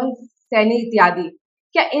 लाल मोहन सैनी इत्यादि।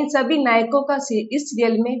 क्या इन सभी नायकों का इस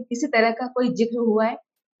सीरियल में किसी तरह का कोई जिक्र हुआ है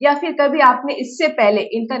या फिर कभी आपने इससे पहले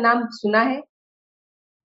इनका नाम सुना है?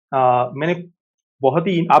 मैंने बहुत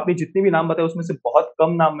ही आपने जितने भी नाम बताए उसमें से बहुत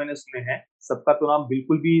कम नाम मैंने सुने हैं। सबका तो नाम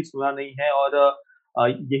बिल्कुल भी सुना नहीं है और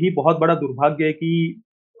यही बहुत बड़ा दुर्भाग्य है कि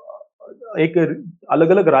एक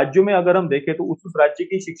अलग-अलग राज्यों में अगर हम देखें तो उस राज्य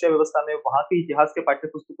की शिक्षा व्यवस्था में, वहाँ के इतिहास के पाठ्य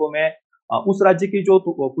पुस्तकों में उस राज्य के जो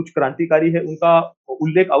कुछ क्रांतिकारी है उनका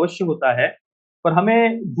उल्लेख अवश्य होता है। पर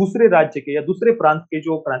हमें दूसरे राज्य के या दूसरे प्रांत के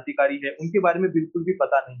जो क्रांतिकारी हैं, उनके बारे में बिल्कुल भी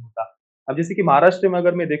पता नहीं होता। अब जैसे कि महाराष्ट्र में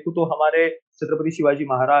अगर मैं देखूँ तो हमारे छत्रपति शिवाजी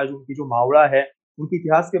महाराज, उनकी जो मावड़ा है, उनके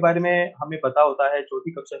इतिहास के बारे में हमें पता होता है।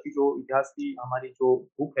 चौथी कक्षा की जो इतिहास की हमारी जो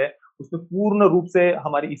बुक है, उसमें पूर्ण रूप से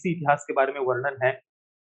हमारे इसी इतिहास के बारे में वर्णन है।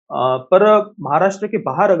 पर महाराष्ट्र के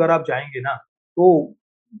बाहर अगर आप जाएँगे ना, तो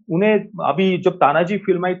उन्हें अभी जब तानाजी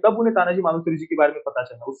फ़िल्म आई तब उन्हें तानाजी मालुसरे जी के बारे में पता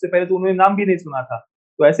चला। उससे पहले तो उन्होंने नाम भी नहीं सुना था।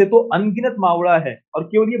 तो ऐसे तो अनगिनत मावड़ा है और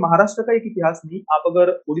केवल ये महाराष्ट्र का एक इतिहास नहीं, आप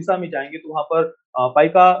अगर ओडिशा में जाएँगे तो वहाँ पर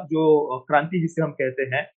पाइका जो क्रांति जिसे हम कहते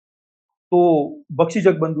हैं, तो बख्शी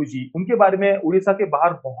जगबंधु जी, उनके बारे में उड़ीसा के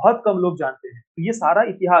बाहर बहुत कम लोग जानते हैं। तो ये सारा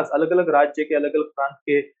इतिहास अलग-अलग राज्य के, अलग-अलग प्रांत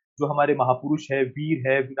के जो हमारे महापुरुष हैं, वीर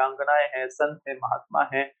हैं, वीरांगनाएँ हैं, संत हैं, महात्मा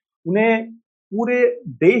हैं, उन्हें पूरे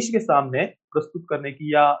देश के सामने प्रस्तुत करने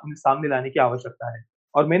की या उन्हें सामने लाने की आवश्यकता है।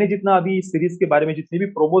 और मैंने जितना अभी इस सीरीज़ के बारे में जितने भी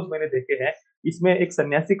प्रोमोज़ मैंने देखे हैं, इसमें एक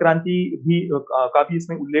सन्यासी क्रांति भी का भी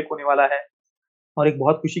इसमें उल्लेख होने वाला है। और एक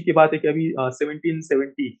बहुत खुशी की बात है कि अभी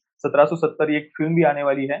 1770 एक फ़िल्म भी आने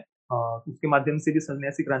वाली है। उसके माध्यम से भी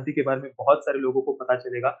सन्यासी क्रांति के बारे में बहुत सारे लोगों को पता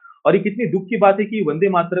चलेगा। और ये कितनी दुःख की बात है कि वंदे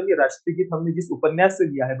मातरम ये राष्ट्रीय गीत हमने जिस उपन्यास से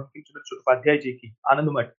लिया है बंकिम चंद्र चट्टोपाध्याय जी की आनंद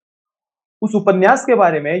मठ, उस उपन्यास के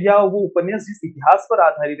बारे में या वो उपन्यास जिस इतिहास पर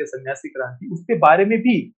आधारित है सन्यासी क्रांति, उसके बारे में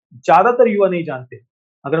भी ज़्यादातर युवा नहीं जानते।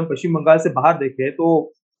 अगर हम पश्चिम बंगाल से बाहर देखें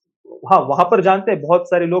तो हाँ, वहाँ पर जानते हैं बहुत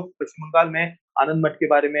सारे लोग पश्चिम बंगाल में आनंद मठ के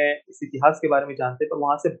बारे में, इस इतिहास के बारे में जानते हैं, पर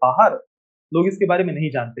वहाँ से बाहर लोग इसके बारे में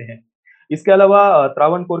नहीं जानते हैं। इसके अलावा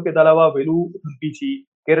त्रावणकोर के अलावा वेलुथम्पी जी,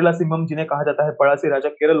 केरला सिंहम जिन्हें कहा जाता है पड़ासी राजा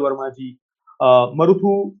केरल वर्मा जी,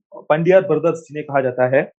 मरुथु पंडियार ब्रदर्स जिन्हें कहा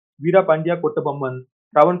जाता है, वीरा पांड्या कोट्टबोम्मन,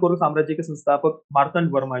 त्रावणकोर साम्राज्य के संस्थापक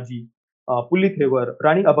मार्तंड वर्मा जी, पुलिथेवर,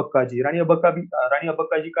 रानी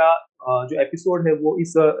अब्बक्का जी का जो एपिसोड है वो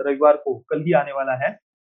इस रविवार को कल ही आने वाला है।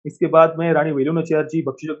 इसके बाद में रानी वेलु नाचियार जी,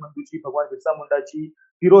 बख्शी जगबंधु जी, भगवान बिरसा मुंडा जी,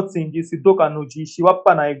 टिरोत सिंह जी, सिद्धो कान्हू जी,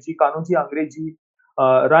 शिवप्पा नायक जी, कान्होजी आंग्रे जी,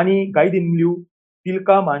 रानी गाईदिन्ल्यू,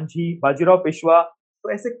 तिलका मांझी, बाजीराव पेशवा,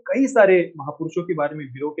 तो ऐसे कई सारे महापुरुषों के बारे में,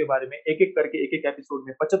 वीरों के बारे में एक-एक करके एक-एक एपिसोड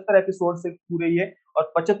में 75 एपिसोड से पूरे ये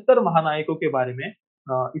और 75 महानायकों के बारे में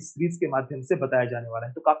इस सीरीज़ के माध्यम से बताया जाने वाला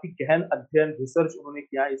है। तो काफ़ी गहन अध्ययन, रिसर्च उन्होंने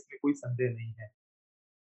किया है, इसमें कोई संदेह नहीं है।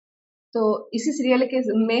 तो इसी सीरियल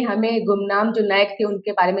के में हमें गुमनाम जो नायक थे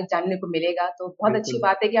उनके बारे में जानने को मिलेगा। तो बहुत अच्छी बिल्कुल,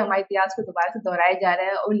 बात है कि हमारे इतिहास को दोबारा से दोहराया जा रहा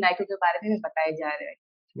है और उन नायकों के बारे में हमें बताया जा रहा है।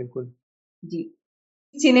 बिल्कुल, जी।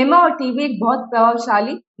 सिनेमा और टीवी एक बहुत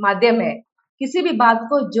प्रभावशाली माध्यम है, किसी भी बात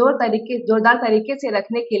को जोरदार तरीके से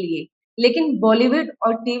रखने के लिए। लेकिन बॉलीवुड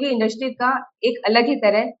और टीवी इंडस्ट्री का एक अलग ही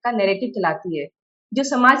तरह का नैरेटिव चलाती है, जो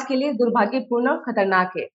समाज के लिए दुर्भाग्यपूर्ण और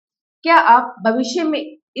खतरनाक है। क्या आप भविष्य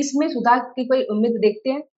में इसमें सुधार की कोई उम्मीद देखते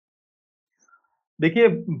हैं? देखिए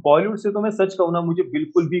बॉलीवुड से तो मैं सच कहूँ ना मुझे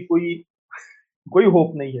बिल्कुल भी कोई कोई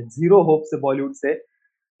होप नहीं है, ज़ीरो होप से बॉलीवुड से।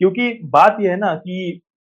 क्योंकि बात ये है ना कि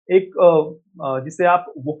एक जिसे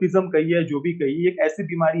आप वोकिज़्म कहिए, जो भी कहिए, एक ऐसी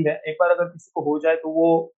बीमारी है, एक बार अगर किसी को हो जाए तो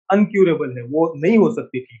वो अनक्यूरेबल है, वो नहीं हो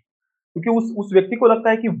सकती ठीक। क्योंकि उस व्यक्ति को लगता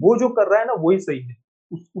है कि वो जो कर रहा है ना, वो ही सही है।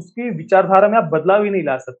 उसकी विचारधारा में आप बदलाव ही नहीं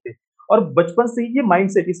ला सकते। और बचपन से ही ये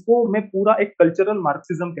माइंडसेट इसको मैं पूरा एक कल्चरल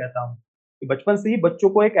मार्क्सिज्म कहता हूँ। कि बचपन से ही बच्चों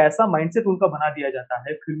को एक ऐसा माइंडसेट उनका बना दिया जाता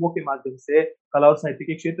है, फ़िल्मों के माध्यम से, कला और साहित्य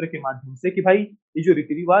के क्षेत्र के माध्यम से कि भाई ये जो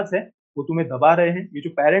रीति-रिवाज है, वो तुम्हें दबा रहे हैं। ये जो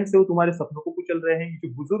पेरेंट्स हैं, वो तुम्हारे सपनों को कुचल रहे हैं। ये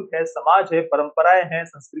जो बुजुर्ग है, समाज है, परंपराएँ हैं,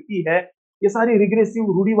 संस्कृति है, ये सारी रिग्रेसिव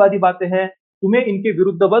रूढ़िवादी बातें हैं। तुम्हें इनके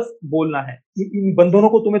विरुद्ध बस बोलना है। इन बंधनों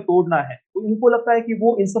को तुम्हें तोड़ना है। तो इनको लगता है कि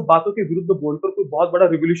वो इन सब बातों के विरुद्ध बोलकर कोई बहुत बड़ा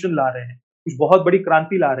रिवॉल्यूशन ला रहे हैं, कुछ बहुत बड़ी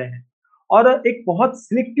क्रांति ला रहे हैं। और एक बहुत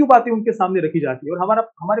सिलेक्टिव बातें उनके सामने रखी जाती है और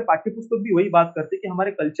हमारे पाठ्य पुस्तक भी वही बात करते हैं कि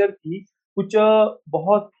हमारे कल्चर की कुछ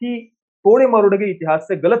बहुत ही तोड़े-मरोड़े के इतिहास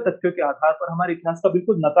से गलत तथ्यों के आधार पर हमारे इतिहास का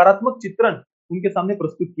बिल्कुल नकारात्मक चित्रण उनके सामने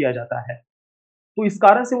प्रस्तुत किया जाता है। तो इस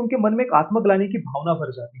कारण से उनके मन में एक आत्मग्लानि की भावना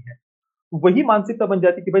भर जाती है। वही मानसिकता बन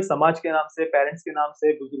जाती है कि भाई समाज के नाम से, पेरेंट्स के नाम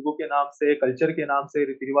से, बुजुर्गों के नाम से, कल्चर के नाम से,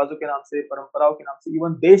 रीति-रिवाज़ों के नाम से, परंपराओं के नाम से,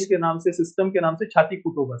 इवन देश के नाम से, सिस्टम के नाम से छाती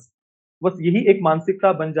पीटो बस। बस यही एक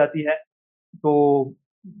मानसिकता बन जाती है। तो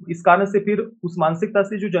इस कारण से फिर उस मानसिकता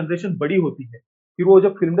से जो जनरेशन बड़ी होती है, फिर वो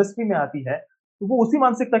जब फ़िल्म इंडस्ट्री में आती है, तो वो उसी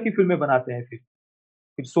मानसिकता की फ़िल्में बनाते हैं फिर।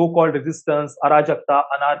 फिर सो कॉल्ड रेजिस्टेंस, अराजकता,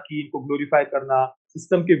 अनार्की इनको ग्लोरीफाई करना,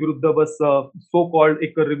 सिस्टम के विरुद्ध बस सो कॉल्ड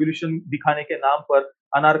एक रिवॉल्यूशन दिखाने के नाम पर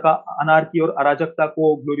अनार्की और अराजकता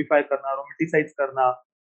को ग्लोरीफाई करना, रोमांटिसाइज़ करना।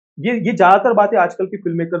 ये ज़्यादातर बातें आजकल के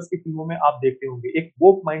फ़िल्म मेकर्स की फ़िल्मों में आप देखते होंगे। एक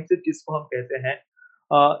वोक माइंडसेट जिसको हम कहते हैं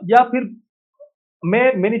या फिर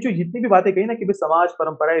मैंने जो जितनी भी बातें कही ना कि भाई समाज,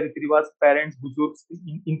 परंपराएँ, रीति-रिवाज, पेरेंट्स,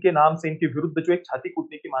 बुजुर्ग इनके नाम से इनके विरुद्ध जो एक छाती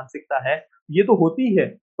कूटने की मानसिकता है, ये तो होती ही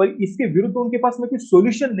है, पर इसके विरुद्ध उनके पास में कोई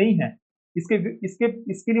सॉल्यूशन नहीं है।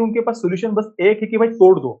 इसके लिए उनके पास सॉल्यूशन बस एक है कि भाई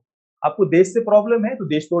तोड़ दो। आपको देश से प्रॉब्लम है तो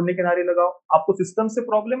देश तोड़ने के नारे लगाओ, आपको सिस्टम से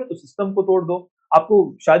प्रॉब्लम है तो सिस्टम को तोड़ दो, आपको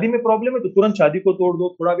शादी में प्रॉब्लम है तो तुरंत शादी को तोड़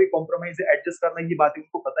दो, थोड़ा भी कॉम्प्रोमाइज एडजस्ट करना ये बातें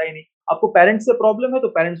उनको पता ही नहीं। आपको पेरेंट्स से प्रॉब्लम है तो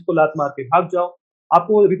पेरेंट्स को लात मार के भाग जाओ,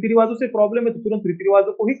 आपको रीति रिवाजों से प्रॉब्लम है तो तुरंत रीति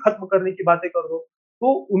रिवाजों को ही खत्म करने की बातें कर दो।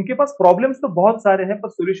 तो उनके पास प्रॉब्लम्स तो बहुत सारे हैं पर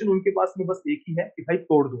सोल्यूशन उनके पास में बस एक ही है कि भाई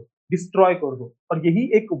तोड़ दो, डिस्ट्रॉय कर दो। और यही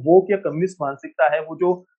एक वोक या कम्युनिस्ट मानसिकता है, वो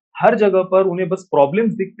जो हर जगह पर उन्हें बस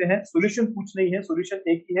प्रॉब्लम्स दिखते हैं, सॉल्यूशन कुछ नहीं है,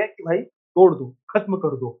 सॉल्यूशन एक ही है कि भाई तोड़ दो, खत्म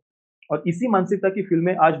कर दो। और इसी मानसिकता की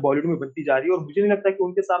फिल्में आज बॉलीवुड में बनती जा रही है और मुझे नहीं लगता कि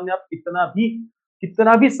उनके सामने आप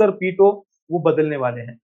कितना भी सर पीटो, वो बदलने वाले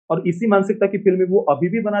हैं। और इसी मानसिकता की फिल्में वो अभी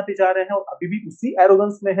भी बनाते जा रहे हैं और अभी भी उसी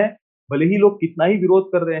एरोगेंस में है। भले ही लोग कितना ही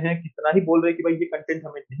विरोध कर रहे हैं, कितना ही बोल रहे हैं कि भाई ये कंटेंट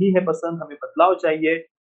हमें नहीं है पसंद, हमें बदलाव चाहिए,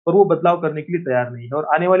 पर वो बदलाव करने के लिए तैयार नहीं है। और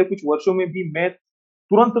आने वाले कुछ वर्षों में भी मैं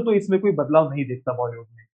तुरंत तो इसमें कोई बदलाव नहीं देखता बॉलीवुड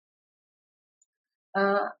में। अ,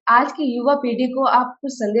 आज की युवा पीढ़ी को आप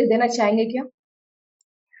कुछ संदेश देना चाहेंगे क्या?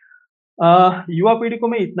 युवा पीढ़ी को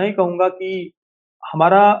मैं इतना ही कहूँगा कि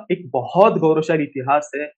हमारा एक बहुत गौरवशाली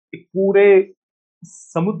इतिहास है, एक पूरे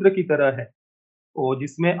समुद्र की तरह है। तो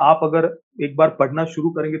जिसमें आप अगर एक बार पढ़ना शुरू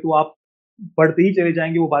करेंगे तो आप पढ़ते ही चले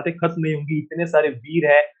जाएँगे, वो बातें खत्म नहीं होंगी। इतने सारे वीर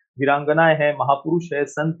हैं, वीरांगनाएँ हैं, महापुरुष हैं,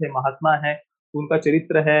 संत हैं, महात्मा हैं, उनका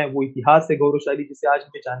चरित्र है, वो इतिहास है गौरवशाली जिसे आज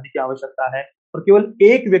हमें जानने की आवश्यकता है। और केवल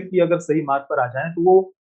एक व्यक्ति अगर सही मार्ग पर आ जाए तो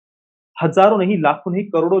वो हज़ारों नहीं, लाखों नहीं,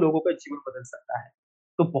 करोड़ों लोगों का जीवन बदल सकता है।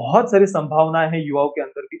 तो बहुत सारी संभावनाएँ हैं युवाओं के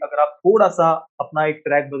अंदर भी, अगर आप थोड़ा-सा अपना एक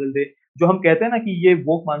ट्रैक बदल दें। जो हम कहते हैं ना कि ये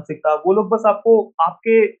वोक मानसिकता, वो लोग बस आपको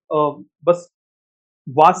आपके बस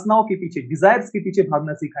वासनाओं के पीछे, डिज़ायर्स के पीछे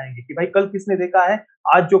भागना सिखाएँगे कि भाई कल किसने देखा है,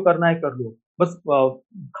 आज जो करना है कर लो। बस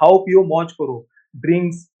खाओ-पियो, मौज करो।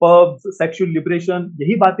 ड्रिंक्स, पब्स, सेक्सुअल लिबरेशन,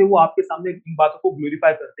 यही बातें वो आपके सामने इन बातों को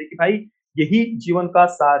ग्लोरीफाई करते हैं कि भाई यही जीवन का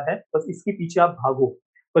सार है, बस इसके पीछे आप भागो।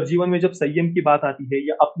 पर जीवन में जब संयम की बात आती है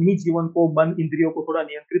या अपने ही जीवन को, मन, इंद्रियों को थोड़ा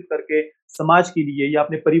नियंत्रित करके समाज के लिए या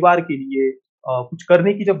अपने परिवार के लिए कुछ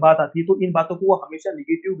करने की जब बात आती है, तो इन बातों को वो हमेशा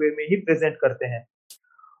नेगेटिव वे में ही प्रेज़ेंट करते हैं।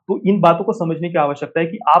 तो इन बातों को समझने की आवश्यकता है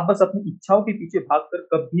कि आप बस अपनी इच्छाओं के पीछे भागकर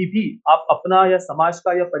कभी भी आप अपना या समाज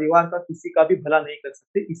का या परिवार का किसी का भी भला नहीं कर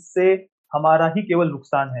सकते। इससे हमारा ही केवल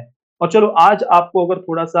नुकसान है। और चलो आज आपको अगर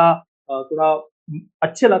थोड़ा-सा थोड़ा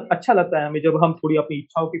अच्छा लगता है हमें जब हम थोड़ी अपनी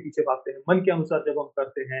इच्छाओं के पीछे भागते हैं, मन के अनुसार जब हम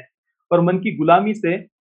करते हैं। पर मन की गुलामी से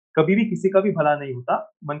कभी भी किसी का भी भला नहीं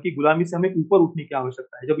होता। मन की गुलामी से हमें ऊपर उठने की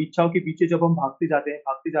आवश्यकता है। जब इच्छाओं के पीछे जब हम भागते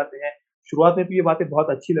जाते हैं, शुरुआत में तो ये बातें बहुत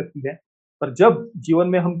अच्छी लगती है। पर जब जीवन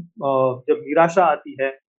में हम जब निराशा आती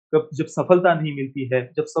है, जब जब सफलता नहीं मिलती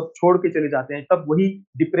है, जब सब छोड़ के चले जाते हैं, तब वही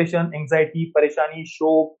डिप्रेशन, एंग्ज़ायटी, परेशानी,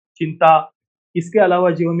 शोक, चिंता, इसके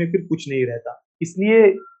अलावा जीवन में फिर कुछ नहीं रहता।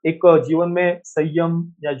 इसलिए एक जीवन में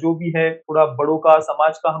संयम या जो भी है, थोड़ा बड़ों का,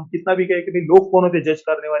 समाज का, हम कितना भी कहें कि भई लोग कौन होते हैं जज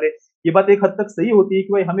करने वाले, ये बात एक हद तक सही होती है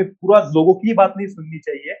कि भाई हमें पूरा लोगों की ही बात नहीं सुननी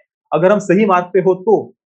चाहिए, अगर हम सही मार्ग पे हो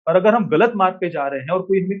तो। और अगर हम गलत मार्ग पे जा रहे हैं और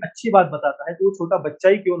कोई हमें अच्छी बात बताता है, तो वो छोटा बच्चा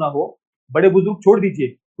ही क्यों ना हो, बड़े-बुजुर्ग छोड़ दीजिए,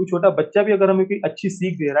 कोई छोटा बच्चा भी अगर हमें कोई अच्छी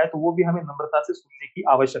सीख दे रहा है, तो वो भी हमें नम्रता से सुनने की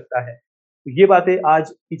आवश्यकता है। तो ये बातें आज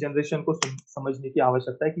की जनरेशन को समझने की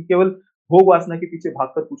आवश्यकता है कि केवल भोग वासना के पीछे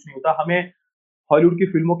भागकर कुछ नहीं होता। हमें हॉलीवुड की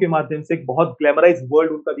फ़िल्मों के माध्यम से एक बहुत ग्लैमराइज़्ड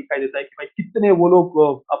वर्ल्ड उनका दिखाई देता है कि भाई कितने वो लोग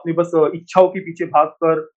अपनी बस इच्छाओं के पीछे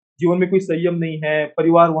भागकर, जीवन में कोई संयम नहीं है,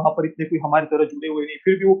 परिवार वहाँ पर इतने कोई हमारी तरह जुड़े हुए नहीं,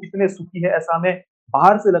 फिर भी वो कितने सुखी है, ऐसा हमें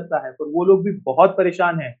बाहर से लगता है, पर वो लोग भी बहुत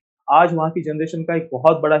परेशान हैं। आज वहाँ की जनरेशन का एक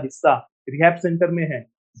बहुत बड़ा हिस्सा रिहैब सेंटर में है।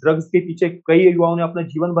 ड्रग्स के पीछे कई युवाओं ने अपना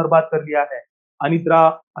जीवन बर्बाद कर लिया है। अनिद्रा,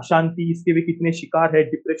 अशांति, इसके भी कितने शिकार हैं,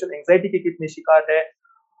 डिप्रेशन, एंग्ज़ायटी के कितने शिकार हैं।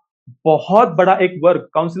 बहुत बड़ा एक वर्ग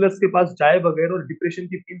काउंसलर्स के पास जाए बगैर और डिप्रेशन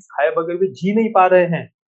की पिल्स खाए बगैर वे जी नहीं पा रहे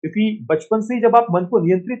हैं। क्योंकि बचपन से ही जब आप मन को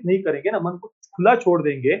नियंत्रित नहीं करेंगे ना, मन को खुला छोड़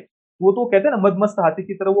देंगे, वो तो कहते हैं ना मदमस्त हाथी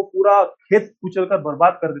की तरह वो पूरा खेत कुचल कर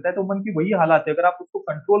बर्बाद कर देता है, तो मन की वही हालात है। अगर आप उसको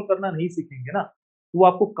कंट्रोल करना नहीं सीखेंगे ना, तो वो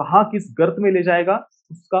आपको कहाँ किस गर्त में ले जाएगा,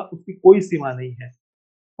 उसकी कोई सीमा नहीं है।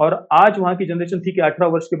 और आज वहाँ की जनरेशन ठीक है 18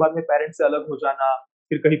 वर्ष के बाद में पेरेंट्स से अलग हो जाना,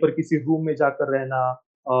 फिर कहीं पर किसी रूम में जाकर रहना,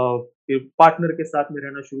 फिर पार्टनर के साथ में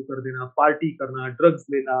रहना शुरू कर देना, पार्टी करना, ड्रग्स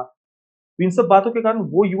लेना। तो इन सब बातों के कारण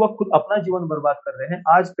वो युवक खुद अपना जीवन बर्बाद कर रहे हैं।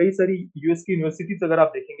 आज कई सारी यूएस की यूनिवर्सिटीज़ अगर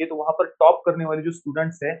आप देखेंगे तो वहाँ पर टॉप करने वाले जो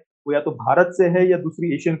स्टूडेंट्स हैं, वो या तो भारत से है या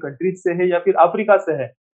दूसरी एशियन कंट्रीज़ से है या फिर अफ्रीका से है।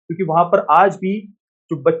 क्योंकि वहाँ पर आज भी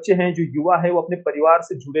जो बच्चे हैं, जो युवा है, वो अपने परिवार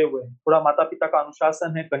से जुड़े हुए हैं। थोड़ा माता-पिता का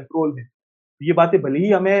अनुशासन है, कंट्रोल है। ये बातें भले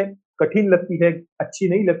ही हमें कठिन लगती है, अच्छी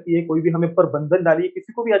नहीं लगती है, कोई भी हमें पर बंधन डालिए,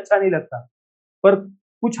 किसी को भी अच्छा नहीं लगता। पर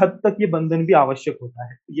कुछ हद तक ये बंधन भी आवश्यक होता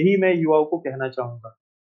है। यही मैं युवाओं को कहना चाहूँगा।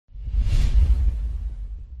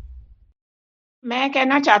 मैं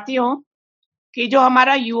कहना चाहती हूँ कि जो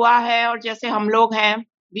हमारा युवा है और जैसे हम लोग हैं,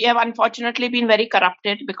 we have unfortunately been very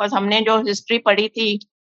corrupted, because हमने जो हिस्ट्री पढ़ी थी,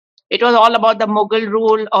 it was all about the Mughal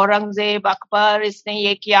rule, Aurangzeb, Akbar, इसने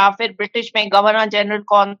ये किया, फिर ब्रिटिश में गवर्नर जनरल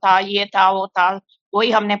कौन था, ये था, वो था,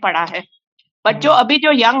 वही हमने पढ़ा है। बट जो अभी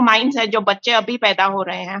जो यंग माइंड्स है, जो बच्चे अभी पैदा हो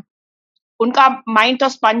रहे हैं, उनका माइंड तो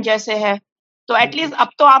स्पंज जैसे है, तो एटलीस्ट अब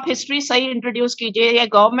तो आप हिस्ट्री सही इंट्रोड्यूस कीजिए, ये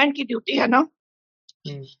गवर्नमेंट की ड्यूटी है ना,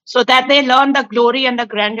 so that they learn the glory and the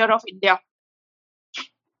grander of India.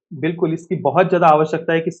 बिल्कुल, इसकी बहुत ज़्यादा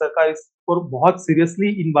आवश्यकता है कि सरकार इस पर बहुत सीरियसली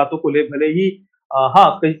इन बातों को ले, भले ही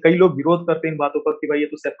हाँ, कई कई लोग विरोध करते हैं इन बातों पर कि भाई ये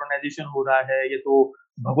तो सेक्टराइज़ेशन हो रहा है, ये तो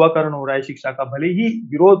भगवाकरण हो रहा है शिक्षा का, भले ही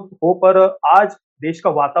विरोध हो, पर आज देश का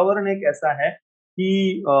वातावरण एक ऐसा है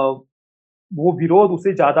कि वो विरोध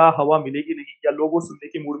उसे ज़्यादा हवा मिलेगी नहीं, या लोग वो सुनने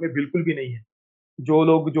के मूड में बिल्कुल भी नहीं है। जो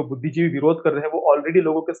लोग, जो बुद्धिजीवी विरोध कर रहे हैं, वो ऑलरेडी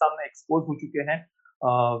लोगों के सामने एक्सपोज़ हो चुके हैं।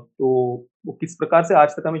 तो वो किस प्रकार से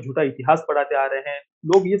आज तक हमें झूठा इतिहास पढ़ाते आ रहे हैं,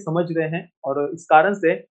 लोग ये समझ रहे हैं, और इस कारण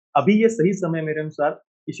से अभी ये सही समय है मेरे अनुसार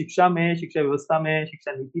कि शिक्षा में, शिक्षा व्यवस्था में,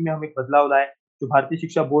 शिक्षा नीति में हम एक बदलाव लाएँ। जो भारतीय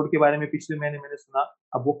शिक्षा बोर्ड के बारे में पिछले महीने मैंने सुना,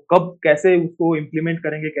 अब वो कब कैसे उसको इम्प्लीमेंट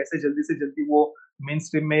करेंगे, कैसे जल्दी से जल्दी वो मेन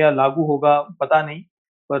स्ट्रीम में या लागू होगा, पता नहीं।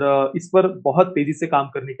 पर इस पर बहुत तेज़ी से काम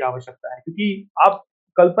करने की आवश्यकता है, क्योंकि आप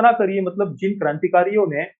कल्पना करिए, मतलब जिन क्रांतिकारियों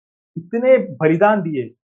ने इतने बलिदान दिए,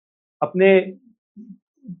 अपने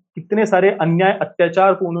कितने सारे अन्याय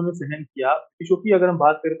अत्याचार को उन्होंने सहन किया। ब्रिटिशों की अगर हम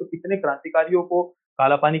बात करें तो कितने क्रांतिकारियों को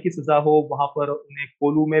काला पानी की सजा हो, वहां पर उन्हें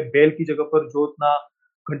कोलू में बैल की जगह पर जोतना,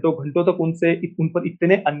 घंटों घंटों तक उन पर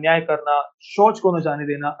इतने अन्याय करना, शौच को न जाने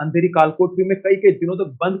देना, अंधेरी कालकोठरी में कई कई दिनों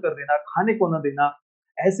तक बंद कर देना, खाने को न देना,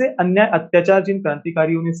 ऐसे अन्याय अत्याचार जिन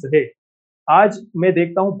क्रांतिकारियों ने सहे, आज मैं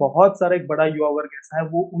देखता हूँ बहुत सारा एक बड़ा युवा वर्ग ऐसा है,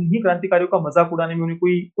 वो उन्हीं क्रांतिकारियों का मजाक उड़ाने में उन्हें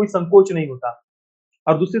कोई कोई संकोच नहीं होता।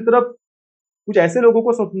 और दूसरी तरफ कुछ ऐसे लोगों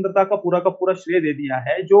को स्वतंत्रता का पूरा श्रेय दे दिया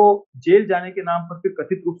है, जो जेल जाने के नाम पर फिर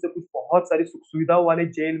कथित रूप से कुछ बहुत सारी सुख सुविधाओं वाले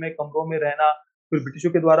जेल में कमरों में रहना, फिर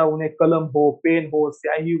ब्रिटिशों के द्वारा उन्हें कलम हो, पेन हो,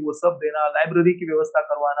 स्याही वो सब देना, लाइब्रेरी की व्यवस्था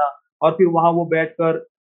करवाना, और फिर वहां वो बैठकर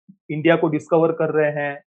इंडिया को डिस्कवर कर रहे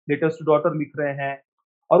हैं, लेटर्स टू डॉटर लिख रहे हैं,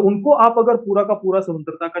 और उनको आप अगर पूरा का पूरा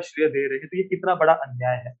स्वतंत्रता का श्रेय दे रहे हैं, तो ये कितना बड़ा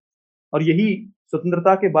अन्याय है। और यही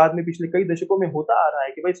स्वतंत्रता के बाद में पिछले कई दशकों में होता आ रहा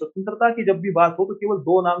है कि भाई स्वतंत्रता की जब भी बात हो तो केवल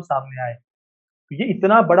 2 नाम सामने आए। तो ये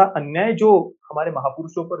इतना बड़ा अन्याय जो हमारे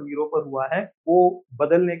महापुरुषों पर, वीरों पर हुआ है, वो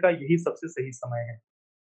बदलने का यही सबसे सही समय है।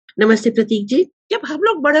 नमस्ते प्रतीक जी। जब हम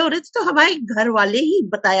लोग बड़े हो रहे थे तो हमारे घर वाले ही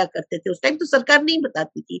बताया करते थे, उस टाइम तो सरकार नहीं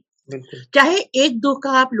बताती थी। चाहे 1-2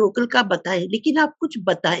 का आप लोकल का बताएं, लेकिन आप कुछ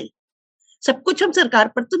बताएं। सब कुछ हम सरकार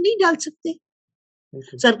पर तो नहीं डाल सकते,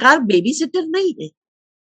 सरकार बेबी सिटर नहीं है।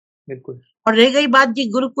 बिल्कुल। और रह गई बात जी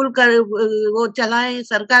गुरुकुल का, वो चलाए,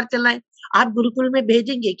 सरकार चलाए, आप गुरुकुल में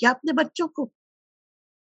भेजेंगे क्या अपने बच्चों को?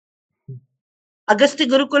 अगस्त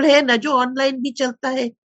गुरुकुल है ना, जो ऑनलाइन भी चलता है,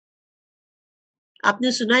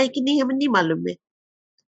 आपने सुना है कि नहीं हमें नहीं मालूम है।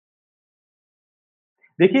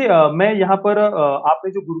 देखिए, मैं यहाँ पर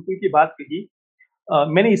आपने जो गुरुकुल की बात कही,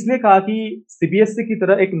 मैंने इसलिए कहा कि सीबीएसई की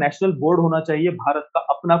तरह एक नेशनल बोर्ड होना चाहिए भारत का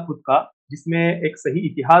अपना खुद का, जिसमें एक सही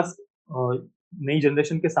इतिहास नई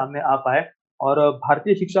जनरेशन के सामने आ पाए। और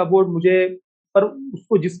भारतीय शिक्षा बोर्ड मुझे, पर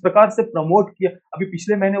उसको जिस प्रकार से प्रमोट किया, अभी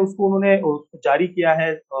पिछले महीने उसको उन्होंने जारी किया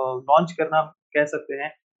है, लॉन्च करना कह सकते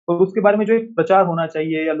हैं, और उसके बारे में जो एक प्रचार होना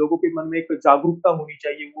चाहिए या लोगों के मन में एक जागरूकता होनी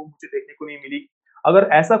चाहिए, वो मुझे देखने को नहीं मिली। अगर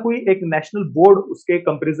ऐसा कोई एक नेशनल बोर्ड उसके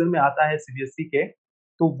कंपैरिजन में आता है सीबीएसई के,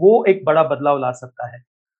 तो वो एक बड़ा बदलाव ला सकता है।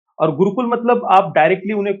 और गुरुकुल मतलब आप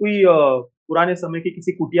डायरेक्टली उन्हें कोई पुराने समय की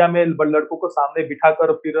किसी कुटिया में लड़कों को सामने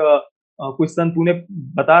बिठाकर फिर कोई संत उन्हें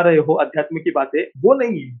बता रहे हो अध्यात्म की बातें, वो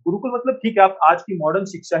नहीं है। गुरुकुल मतलब ठीक है, आप आज की मॉडर्न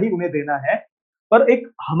शिक्षा ही उन्हें देना है, पर एक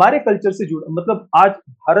हमारे कल्चर से जुड़ा, मतलब आज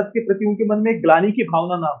भारत के प्रति उनके मन में एक ग्लानि की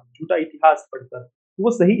भावना ना हो, झूठा इतिहास पढ़कर, तो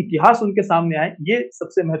वो सही इतिहास उनके सामने आए, ये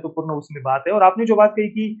सबसे महत्वपूर्ण उसमें बात है। और आपने जो बात कही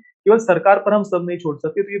कि केवल सरकार पर हम सब नहीं छोड़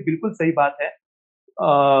सकते, तो ये बिल्कुल सही बात है।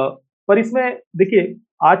 पर इसमें देखिए,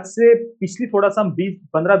 आज से पिछली थोड़ा-सा हम 20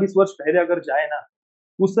 15-20 वर्ष पहले अगर जाएँ ना,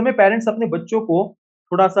 उस समय पेरेंट्स अपने बच्चों को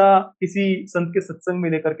थोड़ा-सा किसी संत के सत्संग में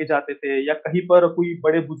लेकर के जाते थे, या कहीं पर कोई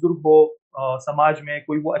बड़े बुजुर्ग हो समाज में,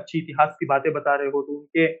 कोई वो अच्छी इतिहास की बातें बता रहे हो, तो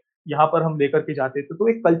उनके यहाँ पर हम लेकर के जाते थे, तो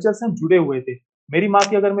एक कल्चर से हम जुड़े हुए थे। मेरी माँ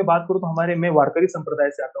की अगर मैं बात करूँ, तो मैं वारकरी संप्रदाय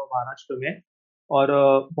से आता हूँ महाराष्ट्र में, और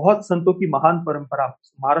बहुत संतों की महान परंपरा,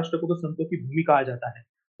 महाराष्ट्र को तो संतों की भूमि कहा जाता है।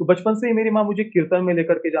 तो बचपन से ही मेरी माँ मुझे कीर्तन में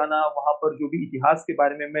लेकर के जाना, वहाँ पर जो भी इतिहास के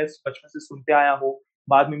बारे में मैं बचपन से सुनते आया हूँ,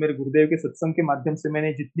 बाद में मेरे गुरुदेव के सत्संग के माध्यम से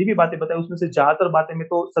मैंने जितनी भी बातें बताई, उसमें से ज़्यादातर बातें मैं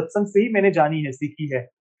तो सत्संग से ही मैंने जानी है, सीखी है।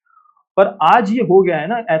 पर आज ये हो गया है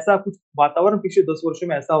ना, ऐसा कुछ वातावरण पिछले 10 वर्षों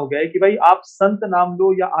में ऐसा हो गया है कि भाई आप संत नाम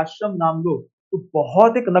लो या आश्रम नाम लो, तो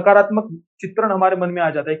बहुत एक नकारात्मक चित्रण हमारे मन में आ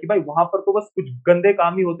जाता है कि भाई वहाँ पर तो बस कुछ गंदे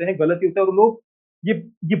काम ही होते हैं, गलत ही होता है, और लोग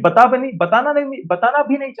ये बताना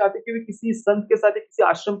भी नहीं चाहते कि वे किसी संत के साथ या किसी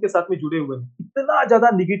आश्रम के साथ में जुड़े हुए हैं। इतना ज़्यादा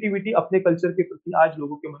नेगेटिविटी अपने कल्चर के प्रति आज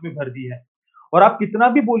लोगों के मन में भर दी है। और आप कितना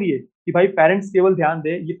भी बोलिए कि भाई पेरेंट्स केवल ध्यान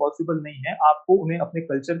दें, ये पॉसिबल नहीं है। आपको उन्हें अपने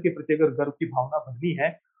कल्चर के प्रति अगर गर्व की भावना भरनी है,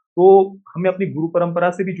 तो हमें अपनी गुरु परंपरा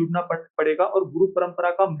से भी जुड़ना पड़ेगा और गुरु परंपरा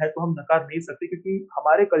का महत्व हम नकार नहीं सकते क्योंकि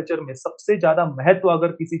हमारे कल्चर में सबसे ज़्यादा महत्व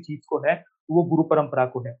अगर किसी चीज़ को है, तो वो गुरु परंपरा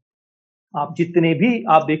को है। आप जितने भी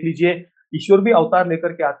आप देख लीजिए ईश्वर भी अवतार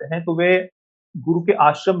लेकर के आते हैं तो वे गुरु के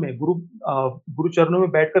आश्रम में गुरु चरणों में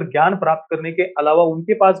बैठकर ज्ञान प्राप्त करने के अलावा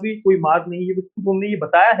उनके पास भी कोई मार्ग नहीं है, खुद उन्होंने ये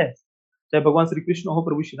बताया है। चाहे भगवान श्री कृष्ण हो,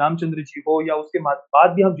 प्रभु श्री रामचंद्र जी हो या उसके बाद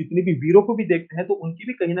भी हम जितने भी वीरों को भी देखते हैं तो उनकी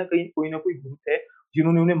भी कहीं न कहीं कोई न कोई गुरु थे,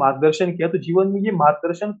 जिन्होंने उन्हें मार्गदर्शन किया। तो जीवन में ये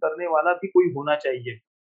मार्गदर्शन करने वाला भी कोई होना चाहिए।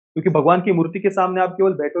 क्योंकि भगवान की मूर्ति के सामने आप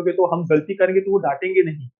केवल बैठोगे तो हम गलती करेंगे तो वो डाँटेंगे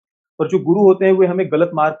नहीं। पर जो गुरु होते हैं वे हमें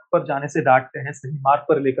गलत मार्ग पर जाने से डाँटते हैं, सही मार्ग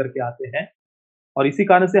पर लेकर के आते हैं। और इसी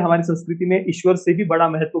कारण से हमारी संस्कृति में ईश्वर से भी बड़ा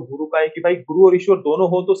महत्व गुरु का है कि भाई गुरु और ईश्वर दोनों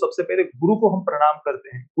हो तो सबसे पहले गुरु को हम प्रणाम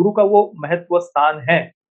करते हैं। गुरु का वो महत्व स्थान है।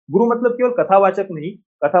 गुरु मतलब केवल कथावाचक नहीं,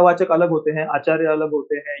 कथावाचक अलग होते हैं, आचार्य अलग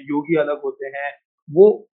होते हैं, योगी अलग होते हैं। वो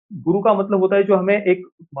गुरु का मतलब होता है जो हमें एक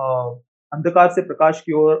अंधकार से प्रकाश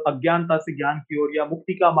की ओर, अज्ञानता से ज्ञान की ओर या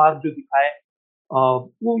मुक्ति का मार्ग जो दिखाए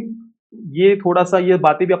वो ये थोड़ा-सा ये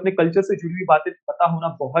बातें भी अपने कल्चर से जुड़ी हुई बातें पता होना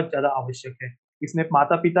बहुत ज़्यादा आवश्यक है। इसमें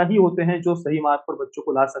माता-पिता ही होते हैं जो सही मार्ग पर बच्चों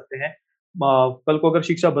को ला सकते हैं। कल को अगर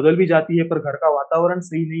शिक्षा बदल भी जाती है पर घर का वातावरण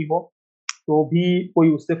सही नहीं हो, तो भी कोई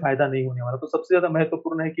उससे फ़ायदा नहीं होने वाला। तो सबसे ज़्यादा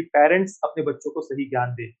महत्वपूर्ण है कि पेरेंट्स अपने बच्चों को सही ज्ञान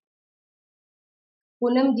दें।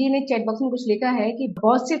 पूनम जी ने चैट बॉक्स में कुछ लिखा है कि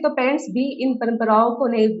बहुत से तो पेरेंट्स भी इन परंपराओं को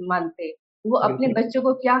नहीं मानते। वो अपने बिल्कुल। बच्चों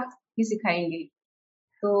को क्या ही सिखाएँगे?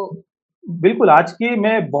 तो बिल्कुल, आज के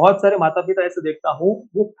मैं बहुत सारे माता-पिता ऐसे देखता हूँ,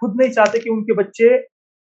 वो खुद नहीं चाहते कि उनके बच्चे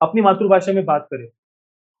अपनी मातृभाषा में बात करें।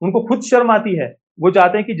 उनको खुद शर्म आती है। वो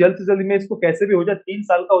चाहते हैं कि जल्द से जल्द मैं इसको कैसे भी हो जाए 3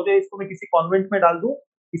 साल का हो जाए, इसको मैं किसी कॉन्वेंट में डाल दूँ,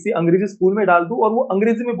 किसी अंग्रेजी स्कूल में डाल दूँ और वो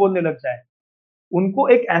अंग्रेजी में बोलने लग जाए। उनको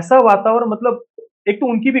एक ऐसा वातावरण मतलब एक तो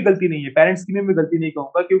उनकी भी गलती नहीं है, पेरेंट्स की मैं गलती नहीं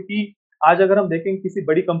कहूँगा क्योंकि आज अगर हम देखें किसी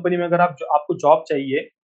बड़ी कंपनी में अगर आपको जॉब चाहिए,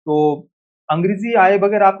 तो अंग्रेज़ी आए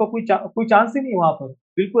बगैर आपका कोई चांस ही नहीं है वहाँ पर।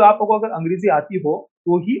 बिल्कुल आपको अगर अंग्रेज़ी आती हो,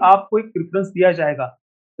 तो ही आपको एक प्रेफ़रेंस दिया जाएगा।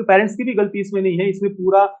 तो पेरेंट्स की भी गलती इसमें नहीं है, इसमें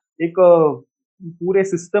पूरा एक पूरे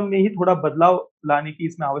सिस्टम में ही थोड़ा बदलाव लाने की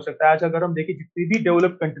इसमें आवश्यकता है। आज अगर हम देखें जितनी भी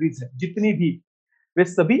डेवलप्ड कंट्रीज़ हैं, जितनी भी, वे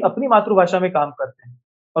सभी अपनी मातृभाषा में काम करते हैं।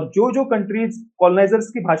 और जो-जो कंट्रीज़ कॉलोनाइज़र्स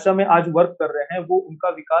की भाषा में आज वर्क कर रहे हैं, वो उनका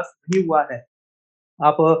विकास नहीं हुआ है।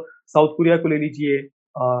 आप साउथ कोरिया को ले लीजिए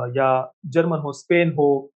या जर्मन हो, स्पेन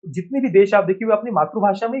हो, जितने भी देश आप देखिए, वे अपनी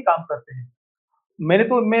मातृभाषा में ही काम करते हैं।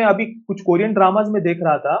 मैं अभी कुछ कोरियन ड्रामाज़ में देख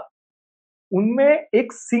रहा था, उनमें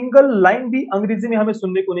एक सिंगल लाइन भी अंग्रेज़ी में हमें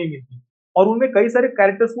सुनने को नहीं मिलती और उनमें कई सारे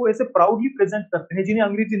कैरेक्टर्स वो ऐसे प्राउडली प्रेज़ेंट करते हैं, जिन्हें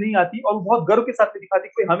अंग्रेज़ी नहीं आती और वो बहुत गर्व के साथ में दिखाते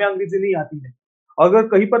हैं कि हमें अंग्रेज़ी नहीं आती है। अगर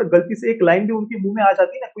कहीं पर गलती से एक लाइन भी उनके मुँह में आ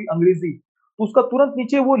जाती है ना कोई अंग्रेज़ी, तो उसका तुरंत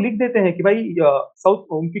नीचे वो लिख देते हैं कि भाई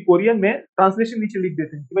साउथ उनकी कोरियन में ट्रांसलेशन नीचे लिख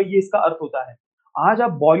देते हैं कि भाई ये इसका अर्थ होता है। आज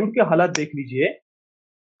आप बॉलीवुड के हालात देख लीजिए,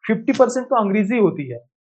 50% तो अंग्रेज़ी होती है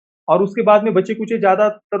और उसके बाद में बचे-कुचे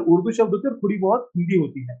ज़्यादातर उर्दू शब्द होते हैं और थोड़ी बहुत हिंदी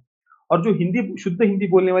होती है। और जो शुद्ध हिंदी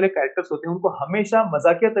बोलने वाले कैरेक्टर्स होते हैं, उनको हमेशा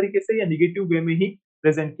मज़ाकिया तरीके से या नेगेटिव वे में ही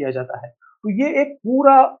प्रेज़ेंट किया जाता है। तो ये एक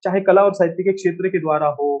पूरा चाहे कला और साहित्य के क्षेत्र के द्वारा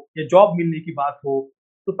हो या जॉब मिलने की बात हो,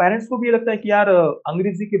 तो पेरेंट्स को भी ये लगता है कि यार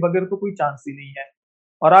अंग्रेज़ी के बगैर तो कोई चांस ही नहीं है।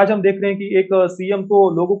 और आज हम देख रहे हैं कि एक सीएम तो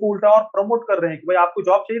लोगों को उल्टा और प्रमोट कर रहे हैं कि भाई आपको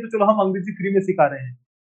जॉब चाहिए तो चलो हम अंग्रेज़ी फ्री में सिखा रहे हैं।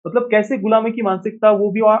 मतलब कैसे गुलामी की मानसिकता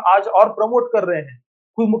वो भी आज और प्रमोट कर रहे हैं,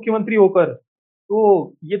 खुद मुख्यमंत्री होकर। तो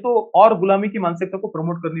ये तो और गुलामी की मानसिकता को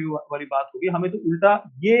प्रमोट करने वाली बात होगी। हमें तो उल्टा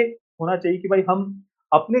ये होना चाहिए कि भाई हम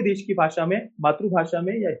अपने देश की भाषा में, मातृभाषा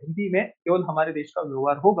में या हिंदी में केवल हमारे देश का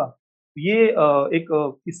व्यवहार होगा। ये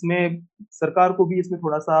इसमें सरकार को भी इसमें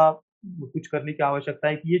थोड़ा-सा कुछ करने की आवश्यकता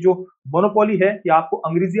है कि ये जो मोनोपोली है कि आपको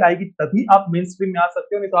अंग्रेज़ी आएगी तभी आप मेन स्ट्रीम में आ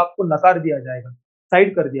सकते हो, नहीं तो आपको नकार दिया जाएगा,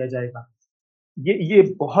 साइड कर दिया जाएगा। ये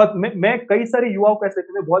बहुत मैं कई सारे युवाओं को ऐसे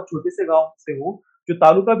मैं बहुत छोटे से गाँव से हूँ, जो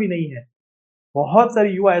तालुका भी नहीं है। बहुत सारे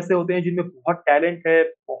युवा ऐसे होते हैं जिनमें बहुत टैलेंट है,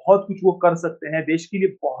 बहुत कुछ वो कर सकते हैं, देश के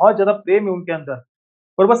लिए बहुत ज़्यादा प्रेम है उनके अंदर,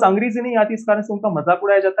 पर बस अंग्रेज़ी नहीं आती इस कारण से उनका मज़ाक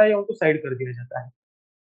उड़ाया जाता है या उनको साइड कर दिया जाता है।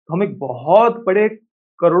 तो हम एक बहुत बड़े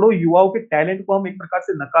करोड़ों युवाओं के टैलेंट को हम एक प्रकार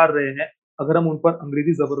से नकार रहे हैं, अगर हम उन पर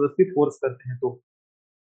अंग्रेज़ी ज़बरदस्ती फ़ोर्स करते हैं तो।